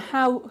 and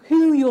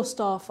who your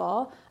staff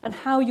are, and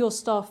how your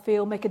staff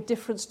feel make a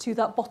difference to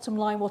that bottom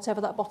line, whatever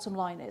that bottom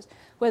line is.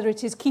 Whether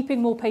it is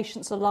keeping more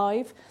patients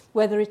alive,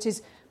 whether it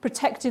is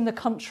protecting the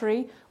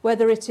country,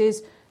 whether it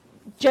is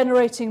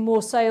generating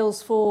more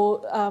sales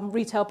for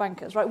retail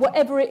bankers, right?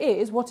 Whatever it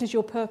is, what is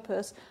your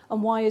purpose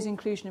and why is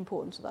inclusion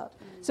important to that?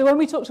 So when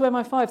we talk to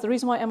MI5, the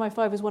reason why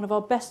MI5 is one of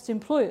our best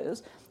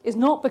employers is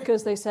not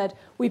because they said,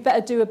 we better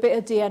do a bit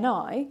of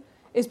D&I,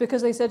 is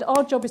because they said,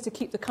 our job is to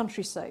keep the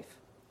country safe.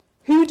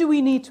 Who do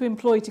we need to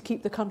employ to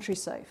keep the country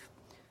safe?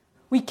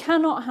 We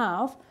cannot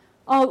have...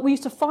 we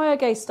used to fire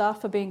gay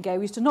staff for being gay.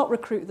 We used to not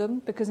recruit them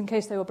because in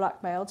case they were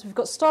blackmailed. So we've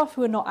got staff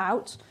who are not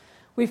out.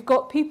 We've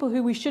got people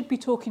who we should be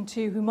talking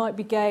to who might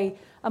be gay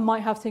and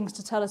might have things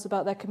to tell us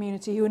about their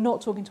community who are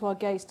not talking to our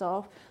gay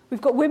staff. We've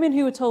got women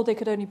who were told they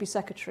could only be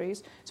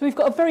secretaries. So we've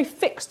got a very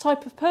fixed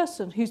type of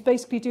person who's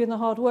basically doing the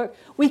hard work.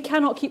 We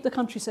cannot keep the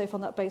country safe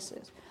on that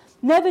basis.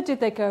 Never did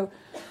they go,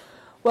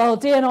 well,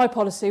 D&I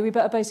policy, we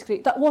better basically...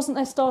 That wasn't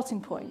their starting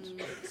point.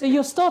 So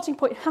your starting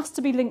point has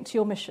to be linked to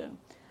your mission.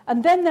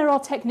 And then there are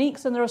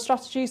techniques and there are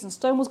strategies, and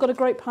Stonewall's got a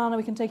great plan and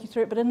we can take you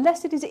through it. But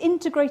unless it is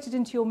integrated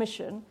into your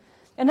mission...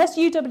 Unless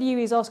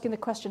UWE is asking the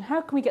question,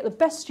 how can we get the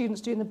best students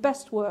doing the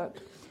best work?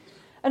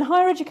 And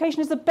higher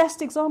education is the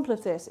best example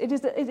of this. It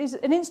is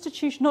an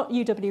institution, not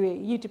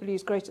UWE. UWE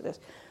is great at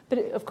this, but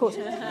of course.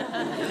 But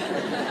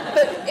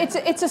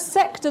it's a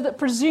sector that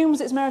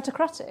presumes it's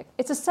meritocratic.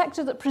 It's a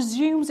sector that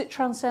presumes it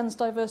transcends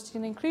diversity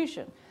and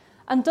inclusion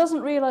and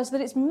doesn't realise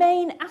that its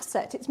main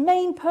asset, its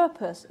main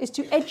purpose is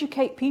to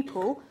educate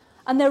people,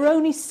 and they're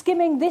only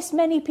skimming this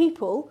many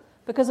people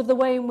because of the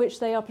way in which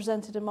they are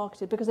presented and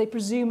marketed, because they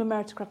presume a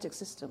meritocratic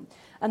system.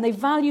 And they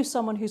value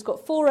someone who's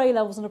got 4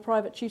 A-levels and a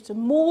private tutor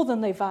more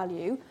than they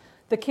value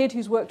the kid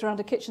who's worked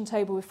around a kitchen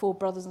table with 4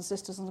 brothers and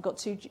sisters and got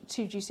two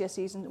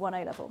GCSEs and 1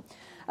 A-level.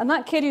 And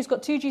that kid who's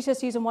got 2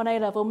 GCSEs and 1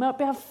 A-level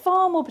might have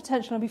far more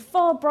potential and be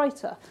far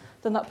brighter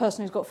than that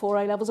person who's got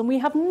 4 A-levels. And we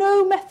have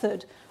no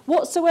method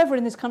whatsoever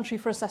in this country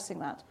for assessing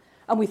that.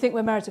 And we think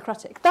we're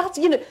meritocratic. That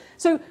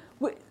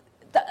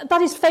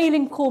is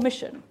failing core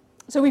mission.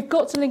 So we've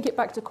got to link it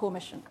back to core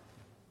mission.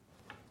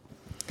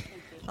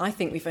 I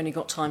think we've only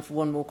got time for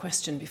one more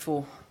question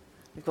before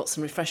we've got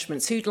some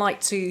refreshments. Who'd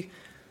like to...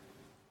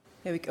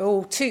 There we go.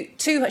 Oh, two.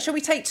 Shall we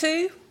take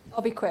 2?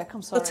 I'll be quick,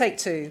 I'm sorry. We'll take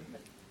 2.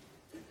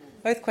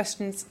 Both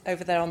questions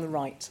over there on the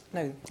right.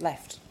 No,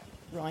 left.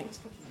 Right.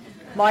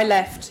 My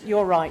left,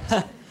 your right.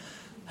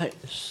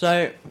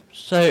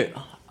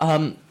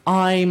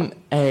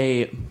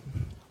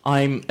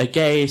 I'm a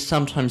gay,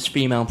 sometimes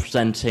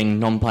female-presenting,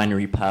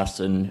 non-binary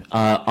person.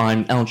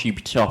 I'm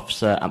LGBT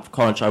officer at the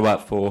college I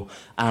work for,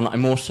 and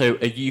I'm also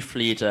a youth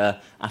leader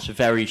at a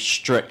very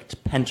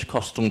strict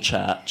Pentecostal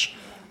church.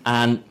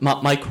 And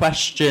my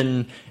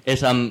question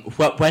is,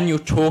 when you're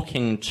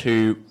talking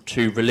to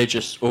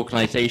religious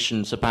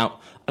organisations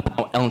about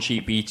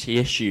LGBT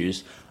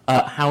issues,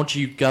 how do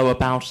you go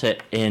about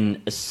it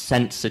in a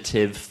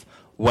sensitive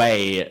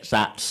way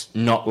that's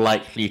not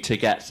likely to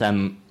get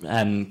them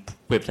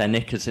with their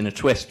knickers in a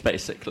twist,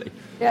 basically?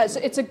 Yeah,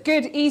 it's a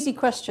good, easy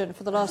question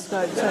for the last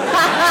note. So.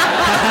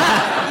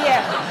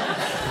 Yeah.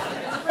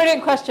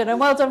 Brilliant question, and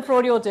well done for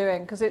all you're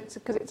doing, because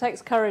it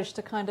takes courage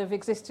to kind of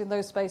exist in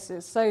those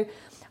spaces. So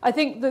I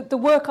think that the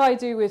work I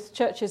do with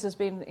churches has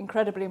been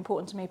incredibly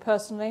important to me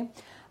personally.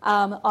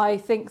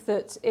 I think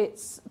that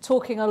it's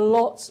talking a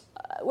lot...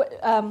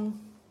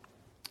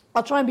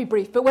 I'll try and be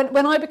brief, but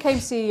when I became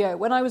CEO,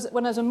 when I was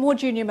a more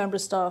junior member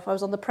of staff, I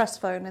was on the press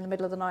phone in the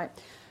middle of the night,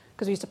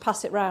 because we used to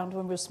pass it round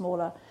when we were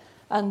smaller.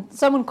 And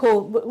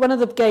one of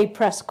the gay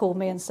press called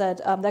me and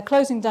said, they're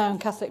closing down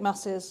Catholic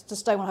masses. Does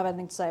Stonewall have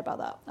anything to say about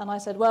that? And I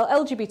said, well,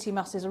 LGBT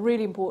masses are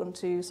really important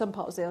to some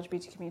parts of the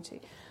LGBT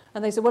community.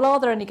 And they said, well, are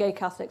there any gay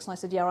Catholics? And I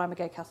said, yeah, I'm a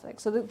gay Catholic.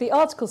 So the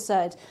article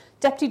said,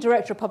 Deputy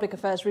Director of Public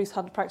Affairs, Ruth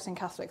Hunt, practicing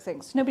Catholic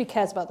things. Nobody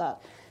cares about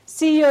that.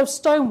 CEO of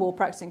Stonewall,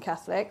 practicing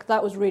Catholic.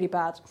 That was really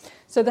bad.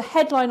 So the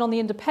headline on The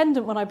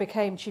Independent when I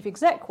became chief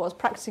exec was,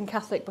 practicing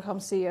Catholic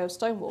becomes CEO of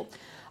Stonewall.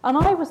 And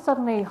I was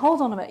suddenly,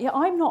 hold on a minute,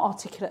 I'm not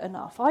articulate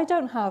enough. I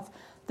don't have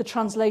the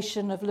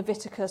translation of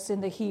Leviticus in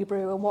the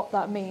Hebrew and what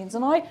that means.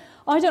 And I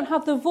don't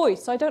have the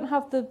voice, I don't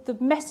have the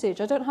message,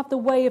 I don't have the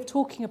way of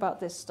talking about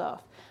this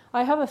stuff.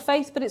 I have a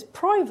faith, but it's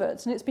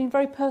private and it's been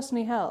very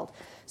personally held.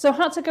 So I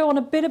had to go on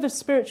a bit of a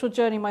spiritual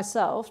journey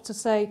myself to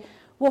say,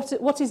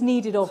 what is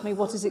needed of me,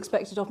 what is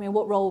expected of me, and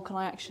what role can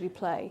I actually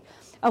play?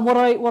 And what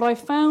I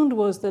found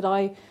was that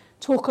I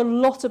talk a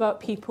lot about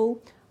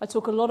people, I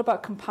talk a lot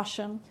about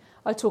compassion,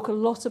 I talk a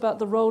lot about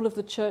the role of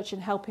the church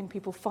in helping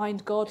people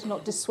find God,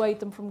 not dissuade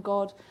them from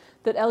God,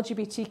 that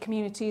LGBT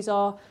communities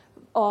are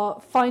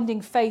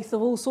finding faith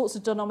of all sorts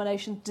of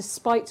denominations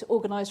despite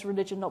organised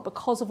religion, not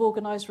because of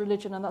organised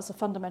religion, and that's a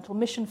fundamental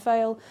mission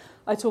fail.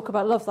 I talk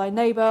about love thy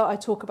neighbour. I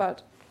talk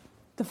about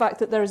the fact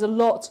that there is a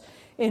lot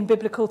in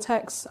biblical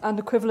texts and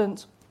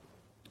equivalent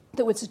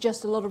that would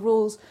suggest a lot of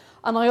rules.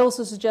 And I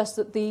also suggest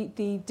that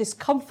the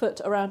discomfort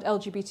around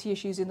LGBT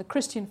issues in the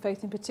Christian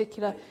faith in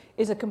particular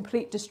is a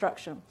complete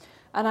distraction.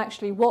 And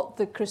actually what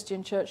the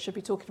Christian church should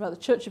be talking about,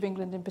 the Church of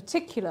England in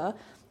particular,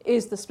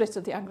 is the split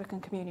of the Anglican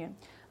Communion.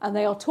 And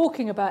they are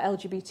talking about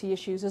LGBT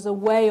issues as a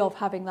way of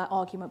having that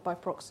argument by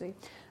proxy.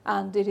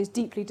 And it is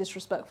deeply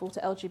disrespectful to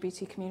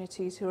LGBT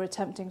communities who are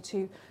attempting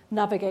to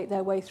navigate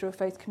their way through a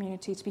faith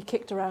community to be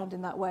kicked around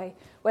in that way,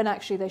 when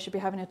actually they should be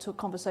having a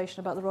conversation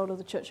about the role of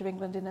the Church of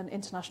England in an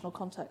international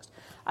context.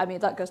 I mean,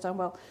 that goes down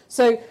well.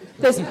 So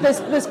there's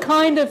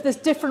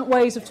different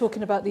ways of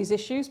talking about these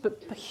issues,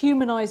 but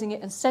humanising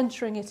it and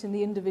centering it in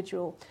the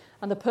individual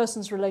and the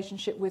person's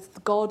relationship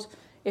with God,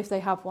 if they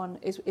have one,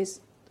 is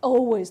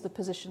always the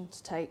position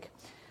to take.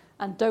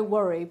 And don't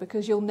worry,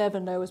 because you'll never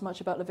know as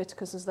much about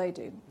Leviticus as they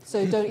do.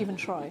 So don't even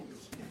try.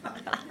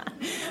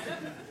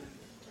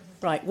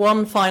 Right,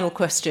 one final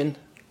question.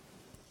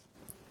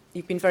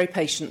 You've been very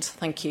patient.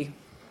 Thank you.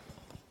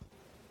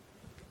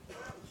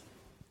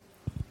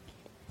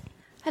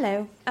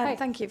 Hello. Hi.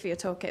 Thank you for your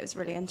talk. It was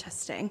really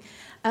interesting.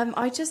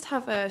 I just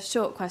have a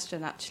short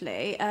question,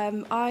 actually.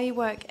 I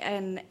work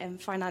in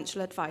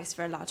financial advice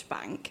for a large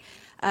bank.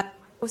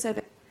 Also,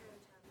 the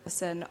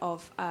person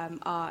of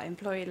our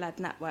employee-led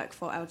network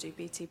for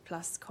LGBT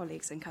plus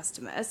colleagues and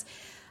customers.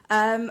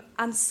 And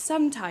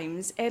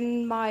sometimes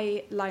in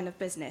my line of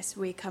business,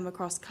 we come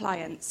across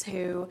clients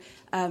who,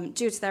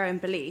 due to their own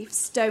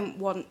beliefs, don't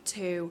want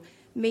to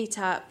meet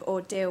up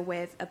or deal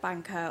with a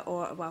banker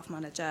or a wealth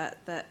manager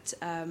that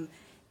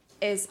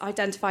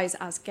identifies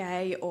as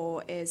gay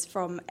or is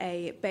from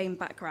a BAME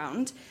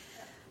background.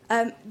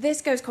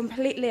 This goes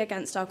completely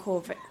against our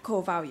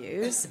core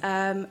values.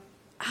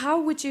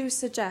 How would you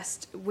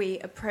suggest we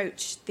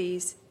approach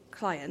these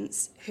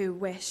clients who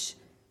wish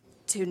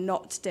to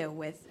not deal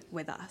with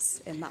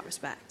us in that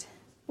respect?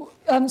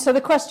 So the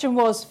question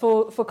was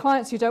for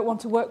clients who don't want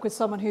to work with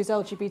someone who's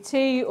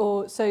LGBT,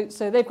 or so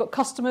they've got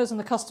customers and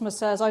the customer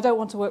says, I don't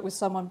want to work with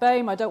someone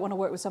BAME, I don't want to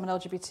work with someone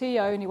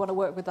LGBT, I only want to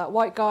work with that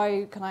white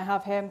guy, can I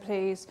have him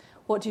please?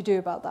 What do you do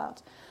about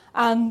that?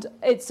 And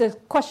it's a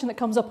question that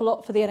comes up a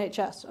lot for the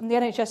NHS, and the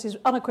NHS is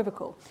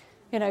unequivocal.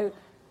 You know,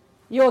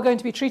 you're going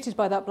to be treated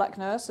by that black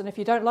nurse, and if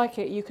you don't like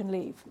it, you can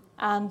leave.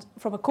 And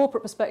from a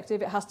corporate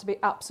perspective, it has to be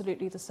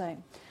absolutely the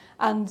same.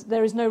 And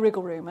there is no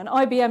wriggle room. And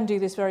IBM do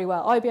this very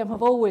well. IBM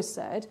have always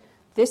said,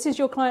 this is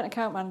your client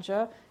account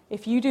manager.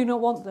 If you do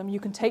not want them,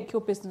 you can take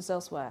your business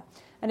elsewhere.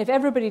 And if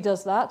everybody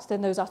does that, then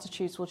those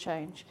attitudes will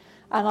change.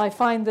 And I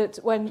find that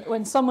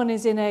when someone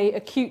is in an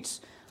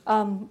acute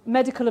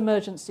medical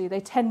emergency, they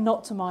tend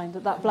not to mind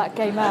that black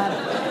gay man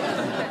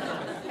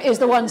is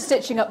the one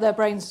stitching up their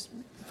brains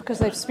because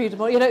they've spewed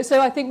them all. You know,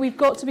 so I think we've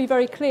got to be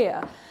very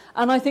clear.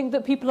 And I think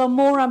that people are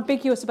more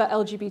ambiguous about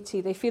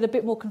LGBT. They feel a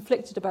bit more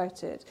conflicted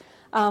about it.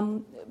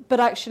 But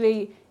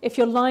actually, if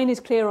your line is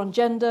clear on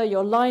gender,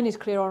 your line is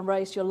clear on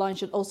race, your line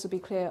should also be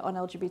clear on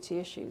LGBT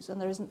issues.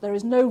 And there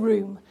is no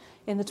room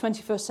in the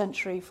 21st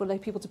century for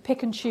people to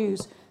pick and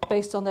choose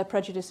based on their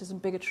prejudices and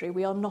bigotry.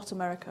 We are not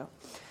America.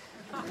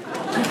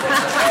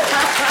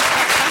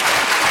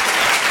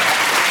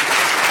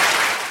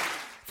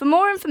 For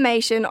more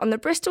information on the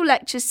Bristol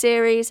Lectures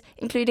series,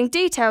 including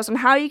details on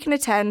how you can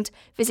attend,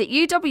 visit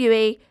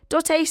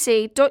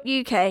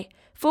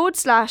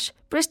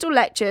uwe.ac.uk/Bristol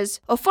Lectures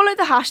or follow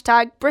the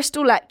hashtag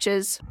Bristol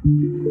Lectures.